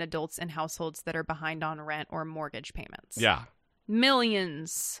 million adults in households that are behind on rent or mortgage payments. Yeah.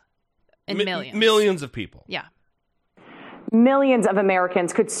 Millions and millions. Millions of people. Yeah. Millions of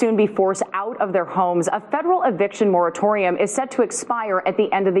Americans could soon be forced out of their homes. A federal eviction moratorium is set to expire at the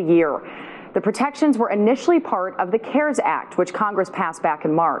end of the year. The protections were initially part of the CARES Act, which Congress passed back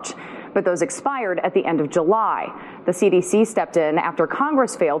in March, but those expired at the end of July. The CDC stepped in after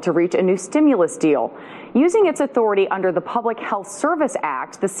Congress failed to reach a new stimulus deal. Using its authority under the Public Health Service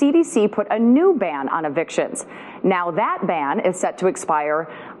Act, the CDC put a new ban on evictions. Now that ban is set to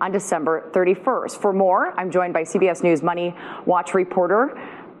expire on December 31st. For more, I'm joined by CBS News Money Watch reporter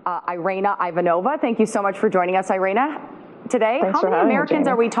Irina Ivanova. Thank you so much for joining us, Irina. Today, how many Americans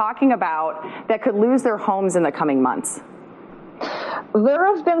are we talking about that could lose their homes in the coming months?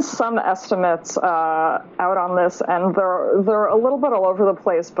 There have been some estimates out on this, and they're a little bit all over the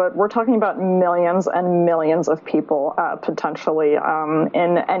place, but we're talking about millions and millions of people potentially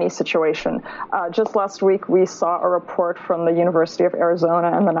in any situation. Just last week, we saw a report from the University of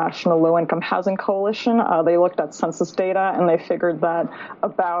Arizona and the National Low-Income Housing Coalition. They looked at census data, and they figured that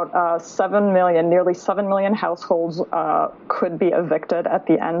about 7 million, nearly 7 million households could be evicted at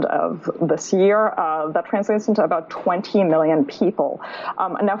the end of this year. That translates into about 20 million people.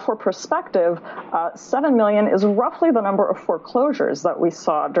 Now, for perspective, 7 million is roughly the number of foreclosures that we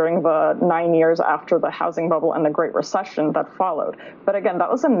saw during the 9 years after the housing bubble and the Great Recession that followed. But again, that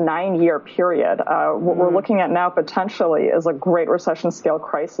was a 9-year period. What we're looking at now potentially is a Great Recession scale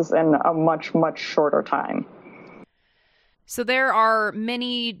crisis in a much, much shorter time. So there are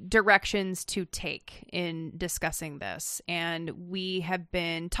many directions to take in discussing this, and we have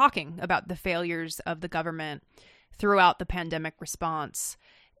been talking about the failures of the government throughout the pandemic response.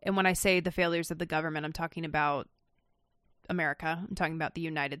 And when I say the failures of the government, I'm talking about America. I'm talking about the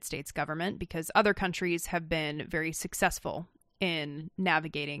United States government, because other countries have been very successful in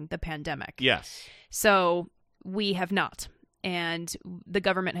navigating the pandemic. Yes. So we have not. And the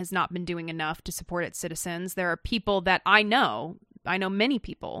government has not been doing enough to support its citizens. There are people that I know many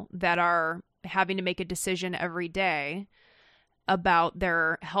people that are having to make a decision every day about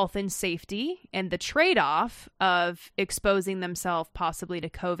their health and safety and the trade-off of exposing themselves possibly to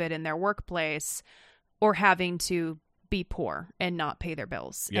COVID in their workplace or having to be poor and not pay their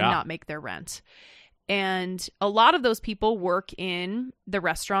bills and not make their rent. And a lot of those people work in the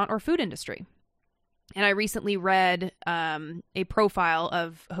restaurant or food industry. And I recently read a profile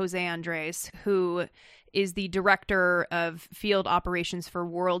of Jose Andres, who is the director of field operations for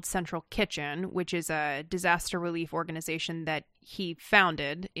World Central Kitchen, which is a disaster relief organization that he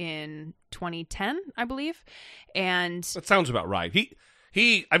founded in 2010, I believe. And that sounds about right.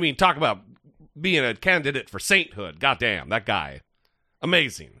 I mean, talk about being a candidate for sainthood. Goddamn, that guy.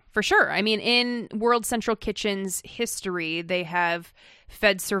 Amazing. For sure. I mean, in World Central Kitchen's history, they have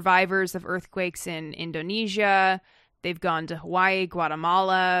fed survivors of earthquakes in Indonesia. They've gone to Hawaii,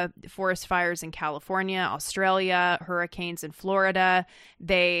 Guatemala, forest fires in California, Australia, hurricanes in Florida.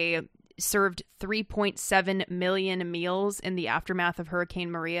 They served 3.7 million meals in the aftermath of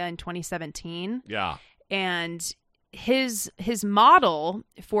Hurricane Maria in 2017. Yeah. And his model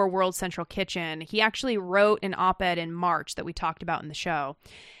for World Central Kitchen, he actually wrote an op-ed in March that we talked about in the show.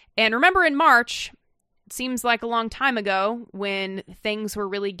 And remember, in March, it seems like a long time ago, when things were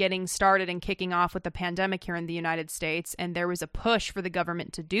really getting started and kicking off with the pandemic here in the United States, and there was a push for the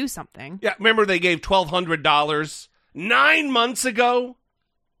government to do something. Yeah, remember they gave $1,200 9 months ago?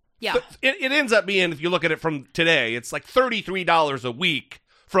 Yeah. So it ends up being, if you look at it from today, it's like $33 a week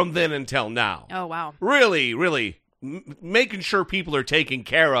from then until now. Oh, wow. Really, really making sure people are taken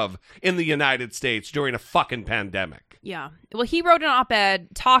care of in the United States during a fucking pandemic. Yeah. Well, he wrote an op-ed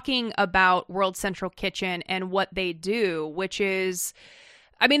talking about World Central Kitchen and what they do, which is,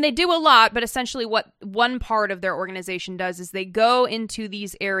 I mean, they do a lot, but essentially what one part of their organization does is they go into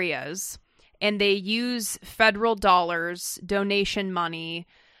these areas and they use federal dollars, donation money,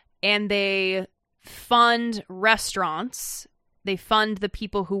 and they fund restaurants. They fund the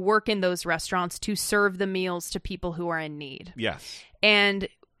people who work in those restaurants to serve the meals to people who are in need. Yes. And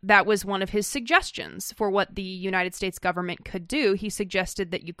that was one of his suggestions for what the United States government could do. He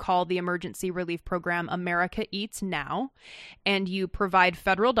suggested that you call the emergency relief program America Eats Now, and you provide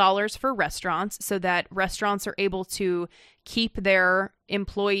federal dollars for restaurants so that restaurants are able to keep their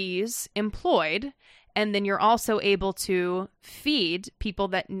employees employed. And then you're also able to feed people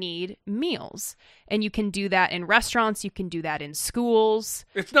that need meals. And you can do that in restaurants. You can do that in schools.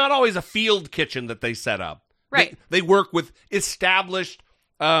 It's not always a field kitchen that they set up. Right. They work with established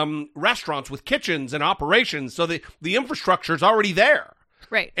restaurants with kitchens and operations, so the infrastructure is already there.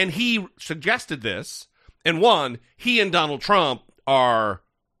 Right. And he suggested this, and one, he and Donald Trump are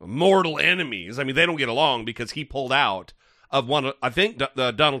mortal enemies. I mean, they don't get along because he pulled out of one, I think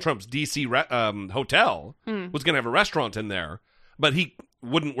Donald Trump's D.C. hotel was going to have a restaurant in there, but he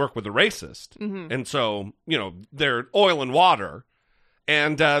wouldn't work with a racist. Mm-hmm. And so, they're oil and water,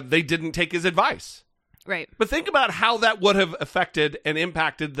 and they didn't take his advice. Right. But think about how that would have affected and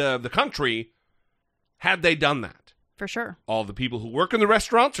impacted the country had they done that. For sure. All the people who work in the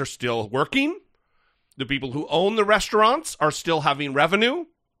restaurants are still working. The people who own the restaurants are still having revenue.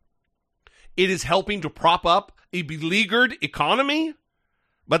 It is helping to prop up a beleaguered economy,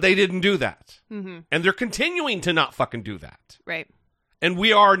 but they didn't do that. Mm-hmm. And they're continuing to not fucking do that. Right. And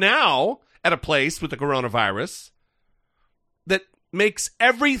we are now at a place with the coronavirus that makes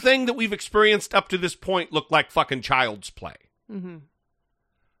everything that we've experienced up to this point look like fucking child's play. Mm-hmm.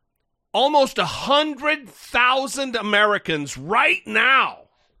 Almost 100,000 Americans right now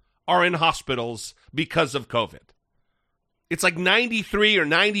are in hospitals because of COVID. It's like 93 or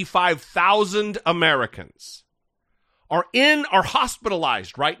 95,000 Americans are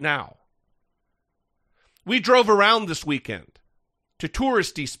hospitalized right now. We drove around this weekend to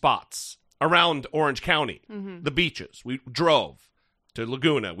touristy spots around Orange County, the beaches. We drove to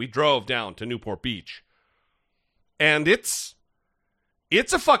Laguna. We drove down to Newport Beach. And it's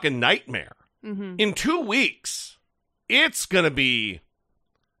a fucking nightmare. Mm-hmm. In 2 weeks, it's going to be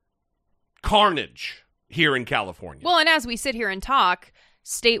carnage here in California. Well, and as we sit here and talk,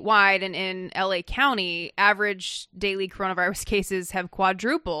 statewide and in LA County, average daily coronavirus cases have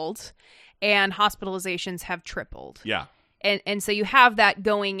quadrupled and hospitalizations have tripled. Yeah. And so you have that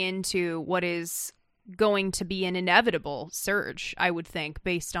going into what is going to be an inevitable surge, I would think,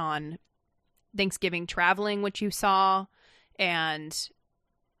 based on Thanksgiving traveling, which you saw, and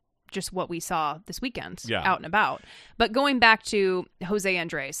just what we saw this weekend out and about. But going back to Jose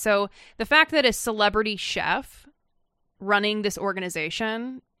Andres, so the fact that a celebrity chef running this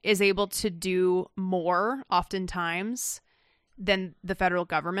organization is able to do more oftentimes than the federal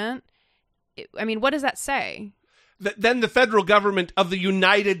government, I mean, what does that say? Then the federal government of the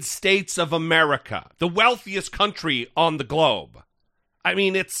United States of America, the wealthiest country on the globe. I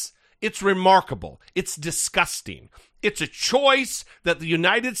mean, it's remarkable. It's disgusting. It's a choice that the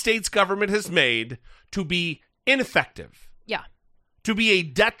United States government has made to be ineffective. Yeah. To be a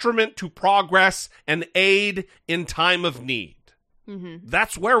detriment to progress and aid in time of need. Mm-hmm.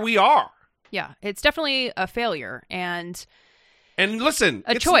 That's where we are. Yeah, it's definitely a failure. And listen,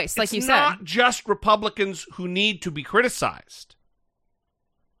 a choice, like you said. It's not just Republicans who need to be criticized.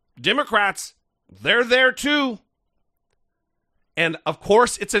 Democrats, they're there too. And of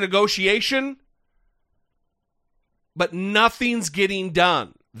course, it's a negotiation, but nothing's getting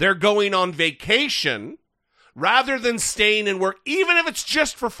done. They're going on vacation rather than staying in work, even if it's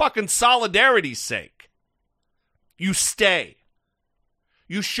just for fucking solidarity's sake. You stay.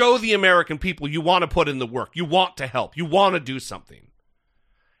 You show the American people you want to put in the work. You want to help. You want to do something.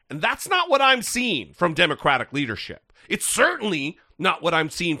 And that's not what I'm seeing from Democratic leadership. It's certainly not what I'm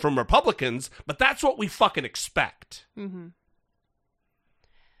seeing from Republicans, but that's what we fucking expect. Mm-hmm.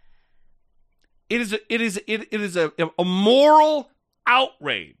 It is a moral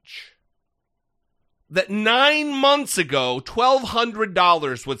outrage that 9 months ago,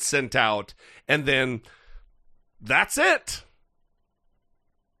 $1,200 was sent out, and then that's it.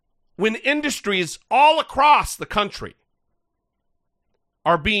 When industries all across the country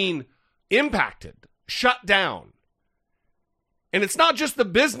are being impacted, shut down, and it's not just the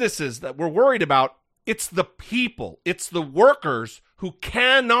businesses that we're worried about, it's the people, it's the workers who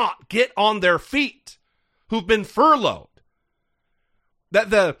cannot get on their feet, who've been furloughed. That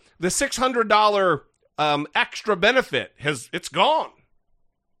the $600 extra benefit it's gone.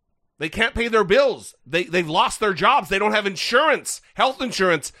 They can't pay their bills. They've lost their jobs. They don't have insurance, health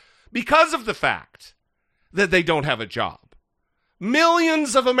insurance, because of the fact that they don't have a job.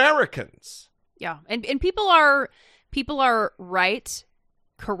 Millions of Americans. Yeah, and people are right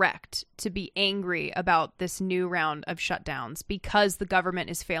correct to be angry about this new round of shutdowns because the government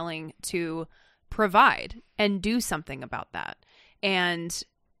is failing to provide and do something about that. And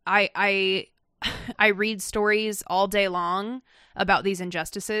I read stories all day long about these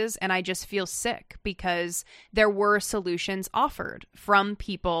injustices, and I just feel sick because there were solutions offered from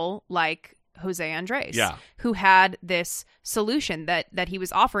people like Jose Andres, who had this solution that he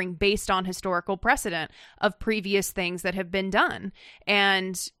was offering based on historical precedent of previous things that have been done,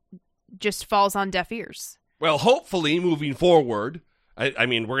 and just falls on deaf ears. Well, hopefully moving forward, I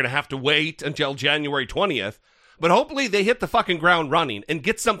mean, we're going to have to wait until January 20th, but hopefully they hit the fucking ground running and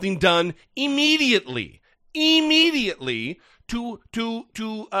get something done immediately to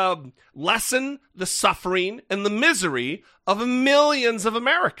lessen the suffering and the misery of millions of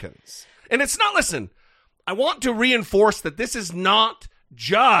Americans. And it's not, listen, I want to reinforce that this is not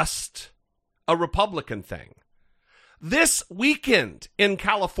just a Republican thing. This weekend in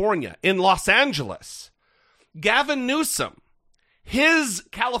California, in Los Angeles, Gavin Newsom, his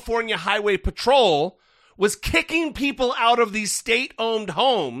California Highway Patrol was kicking people out of these state-owned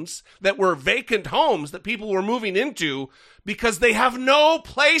homes that were vacant homes that people were moving into because they have no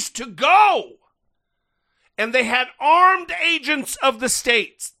place to go. And they had armed agents of the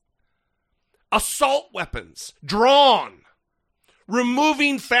states, assault weapons drawn,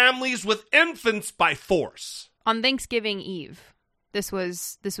 removing families with infants by force. On Thanksgiving Eve, this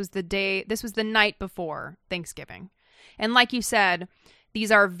was the night before Thanksgiving. And like you said,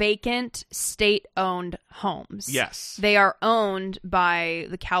 these are vacant state-owned homes. Yes. They are owned by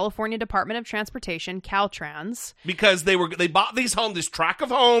the California Department of Transportation, Caltrans. Because they bought these homes, this tract of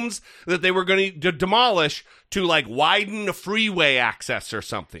homes that they were going to demolish to like widen the freeway access or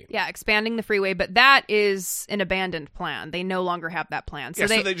something. Yeah, expanding the freeway, but that is an abandoned plan. They no longer have that plan. So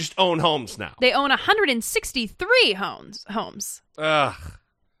they just own homes now. They own 163 homes. Ugh.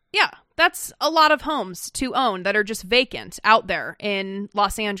 Yeah, that's a lot of homes to own that are just vacant out there in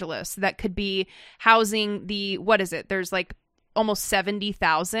Los Angeles that could be housing there's like almost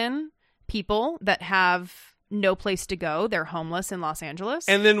 70,000 people that have no place to go. They're homeless in Los Angeles.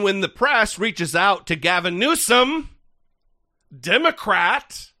 And then when the press reaches out to Gavin Newsom,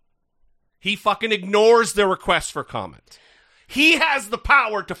 Democrat, he fucking ignores their request for comment. He has the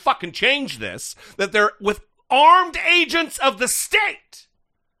power to fucking change this, that they're with armed agents of the state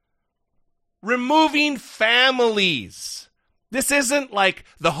removing families. This isn't like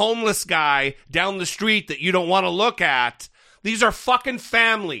the homeless guy down the street that you don't want to look at. These are fucking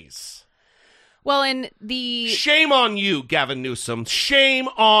families. Well, shame on you, Gavin Newsom. Shame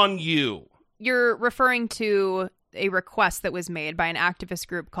on you. You're referring to a request that was made by an activist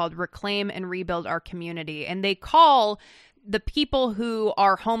group called Reclaim and Rebuild Our Community. And they call the people who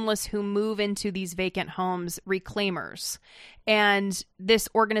are homeless who move into these vacant homes reclaimers. And this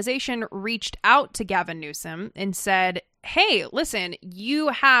organization reached out to Gavin Newsom and said, hey, listen, you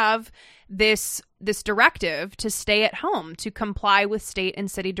have this directive to stay at home, to comply with state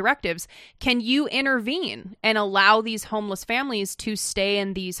and city directives. Can you intervene and allow these homeless families to stay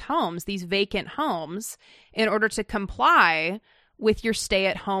in these homes, these vacant homes, in order to comply with your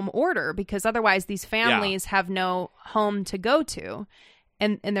stay-at-home order? Because otherwise these families have no home to go to.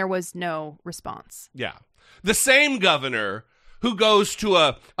 And there was no response. Yeah. The same governor who goes to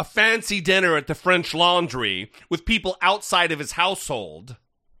a fancy dinner at the French Laundry with people outside of his household,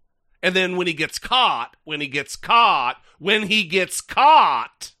 and then when he gets caught,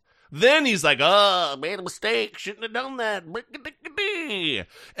 then he's like, oh, made a mistake, shouldn't have done that.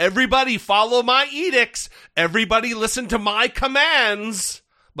 Everybody follow my edicts. Everybody listen to my commands.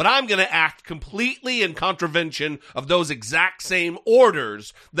 But I'm going to act completely in contravention of those exact same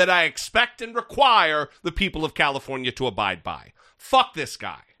orders that I expect and require the people of California to abide by. Fuck this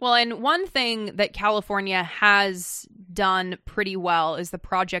guy. Well, and one thing that California has done pretty well is the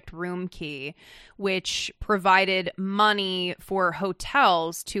Project Room Key, which provided money for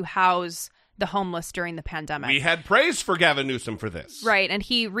hotels to house the homeless during the pandemic. We had praise for Gavin Newsom for this. Right, and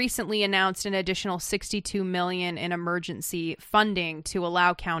he recently announced an additional $62 million in emergency funding to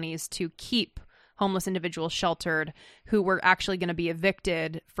allow counties to keep homeless individuals sheltered who were actually going to be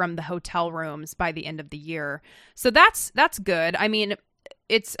evicted from the hotel rooms by the end of the year. So that's good. I mean,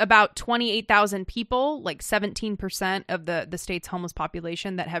 it's about 28,000 people, like 17% of the state's homeless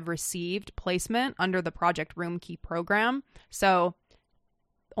population, that have received placement under the Project Room Key program. So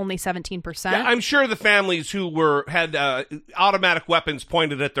only 17%. Yeah, I'm sure the families who had automatic weapons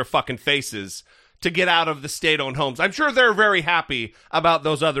pointed at their fucking faces to get out of the state-owned homes, I'm sure they're very happy about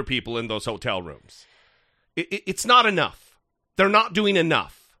those other people in those hotel rooms. It's not enough. They're not doing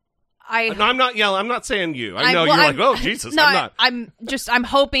enough. No, I'm not yelling. I'm not saying you. I know you're like, oh, Jesus, no, I'm not. I'm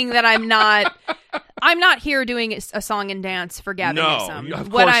hoping that I'm not. I'm not here doing a song and dance for Gavin Newsom. No, of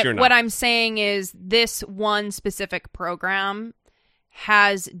course you're not. What I'm saying is this one specific program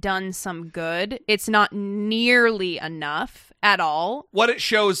has done some good. It's not nearly enough at all. What it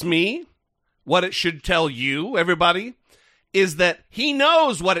shows me, what it should tell you, everybody, is that he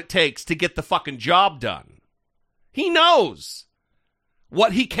knows what it takes to get the fucking job done. He knows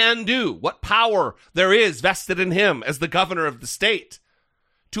what he can do, what power there is vested in him as the governor of the state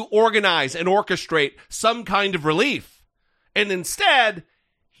to organize and orchestrate some kind of relief. And instead,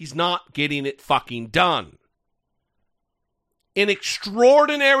 he's not getting it fucking done. In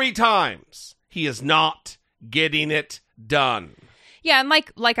extraordinary times, he is not getting it done. Yeah, and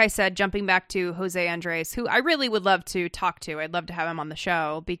like I said, jumping back to Jose Andres, who I really would love to talk to. I'd love to have him on the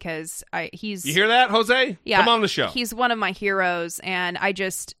show because he's... You hear that, Jose? Yeah. Come on the show. He's one of my heroes, and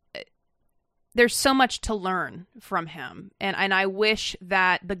there's so much to learn from him. And I wish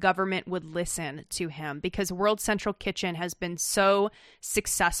that the government would listen to him because World Central Kitchen has been so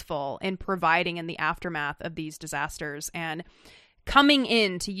successful in providing in the aftermath of these disasters and coming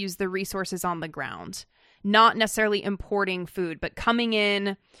in to use the resources on the ground. Not necessarily importing food, but coming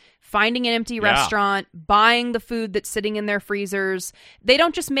in, finding an empty restaurant, buying the food that's sitting in their freezers. They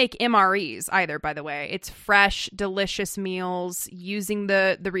don't just make MREs either, by the way. It's fresh, delicious meals using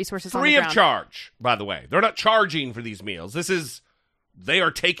the resources on the ground. Free of charge, by the way. They're not charging for these meals. They are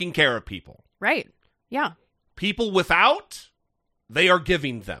taking care of people. Right. Yeah. People without, they are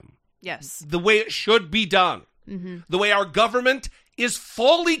giving them. Yes. The way it should be done. Mm-hmm. The way our government is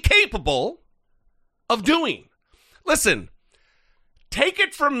fully capable of doing. Listen, take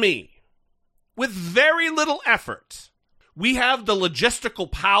it from me, with very little effort, we have the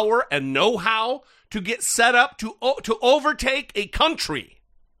logistical power and know-how to get set up to overtake a country,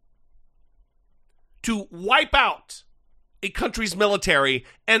 to wipe out a country's military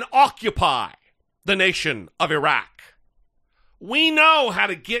and occupy the nation of Iraq. We know how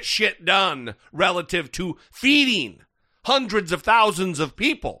to get shit done relative to feeding hundreds of thousands of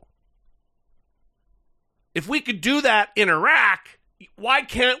people. If we could do that in Iraq, why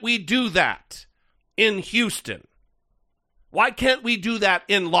can't we do that in Houston? Why can't we do that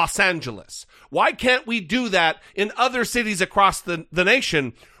in Los Angeles? Why can't we do that in other cities across the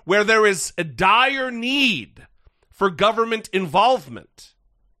nation where there is a dire need for government involvement?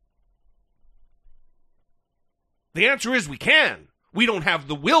 The answer is we can. We don't have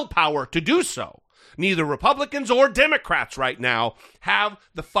the willpower to do so. Neither Republicans or Democrats right now have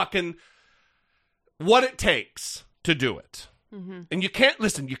the fucking what it takes to do it. Mm-hmm. And you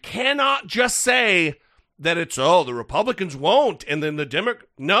cannot just say that it's, the Republicans won't, and then the Democrats.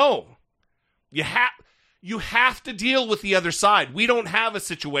 No. You have to deal with the other side. We don't have a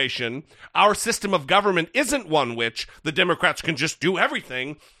situation. Our system of government isn't one which the Democrats can just do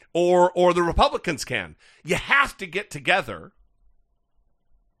everything or the Republicans can. You have to get together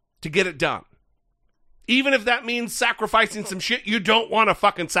to get it done. Even if that means sacrificing some shit you don't want to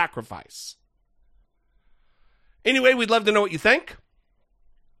fucking sacrifice. Anyway, we'd love to know what you think.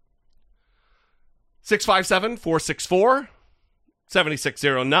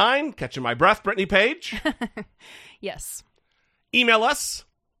 657-464-7609. Catching my breath, Brittany Page. Yes. Email us.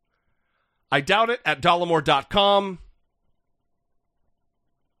 I doubt it at dollamore.com.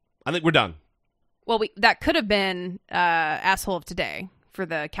 I think we're done. Well, that could have been Asshole of Today for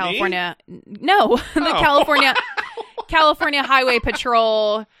the California... Me? No, the California Highway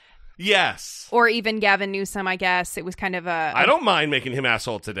Patrol... Yes. Or even Gavin Newsom, I guess. It was kind of I don't mind making him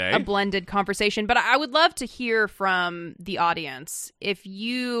asshole today. A blended conversation. But I would love to hear from the audience. If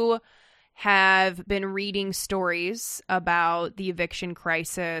you have been reading stories about the eviction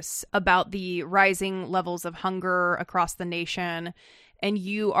crisis, about the rising levels of hunger across the nation, and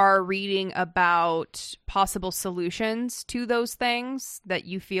you are reading about possible solutions to those things that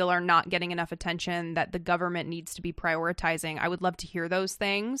you feel are not getting enough attention, that the government needs to be prioritizing, I would love to hear those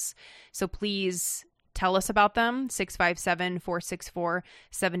things. So please tell us about them,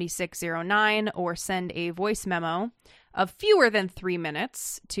 657-464-7609, or send a voice memo of fewer than 3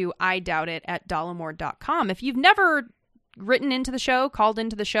 minutes to idoubtit@dollamore.com. If you've never written into the show, called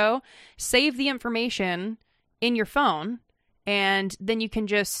into the show, save the information in your phone, and then you can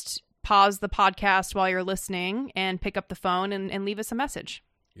just pause the podcast while you're listening and pick up the phone and leave us a message.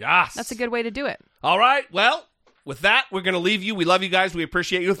 Yes. That's a good way to do it. All right. Well, with that, we're going to leave you. We love you guys. We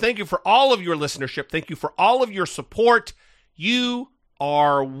appreciate you. Thank you for all of your listenership. Thank you for all of your support. You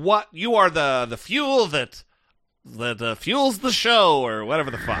are what? You are the fuel that fuels the show, or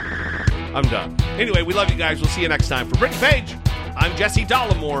whatever the fuck. I'm done. Anyway, we love you guys. We'll see you next time. For Brittany Page, I'm Jesse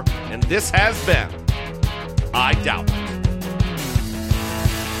Dollemore, and this has been I Doubt It.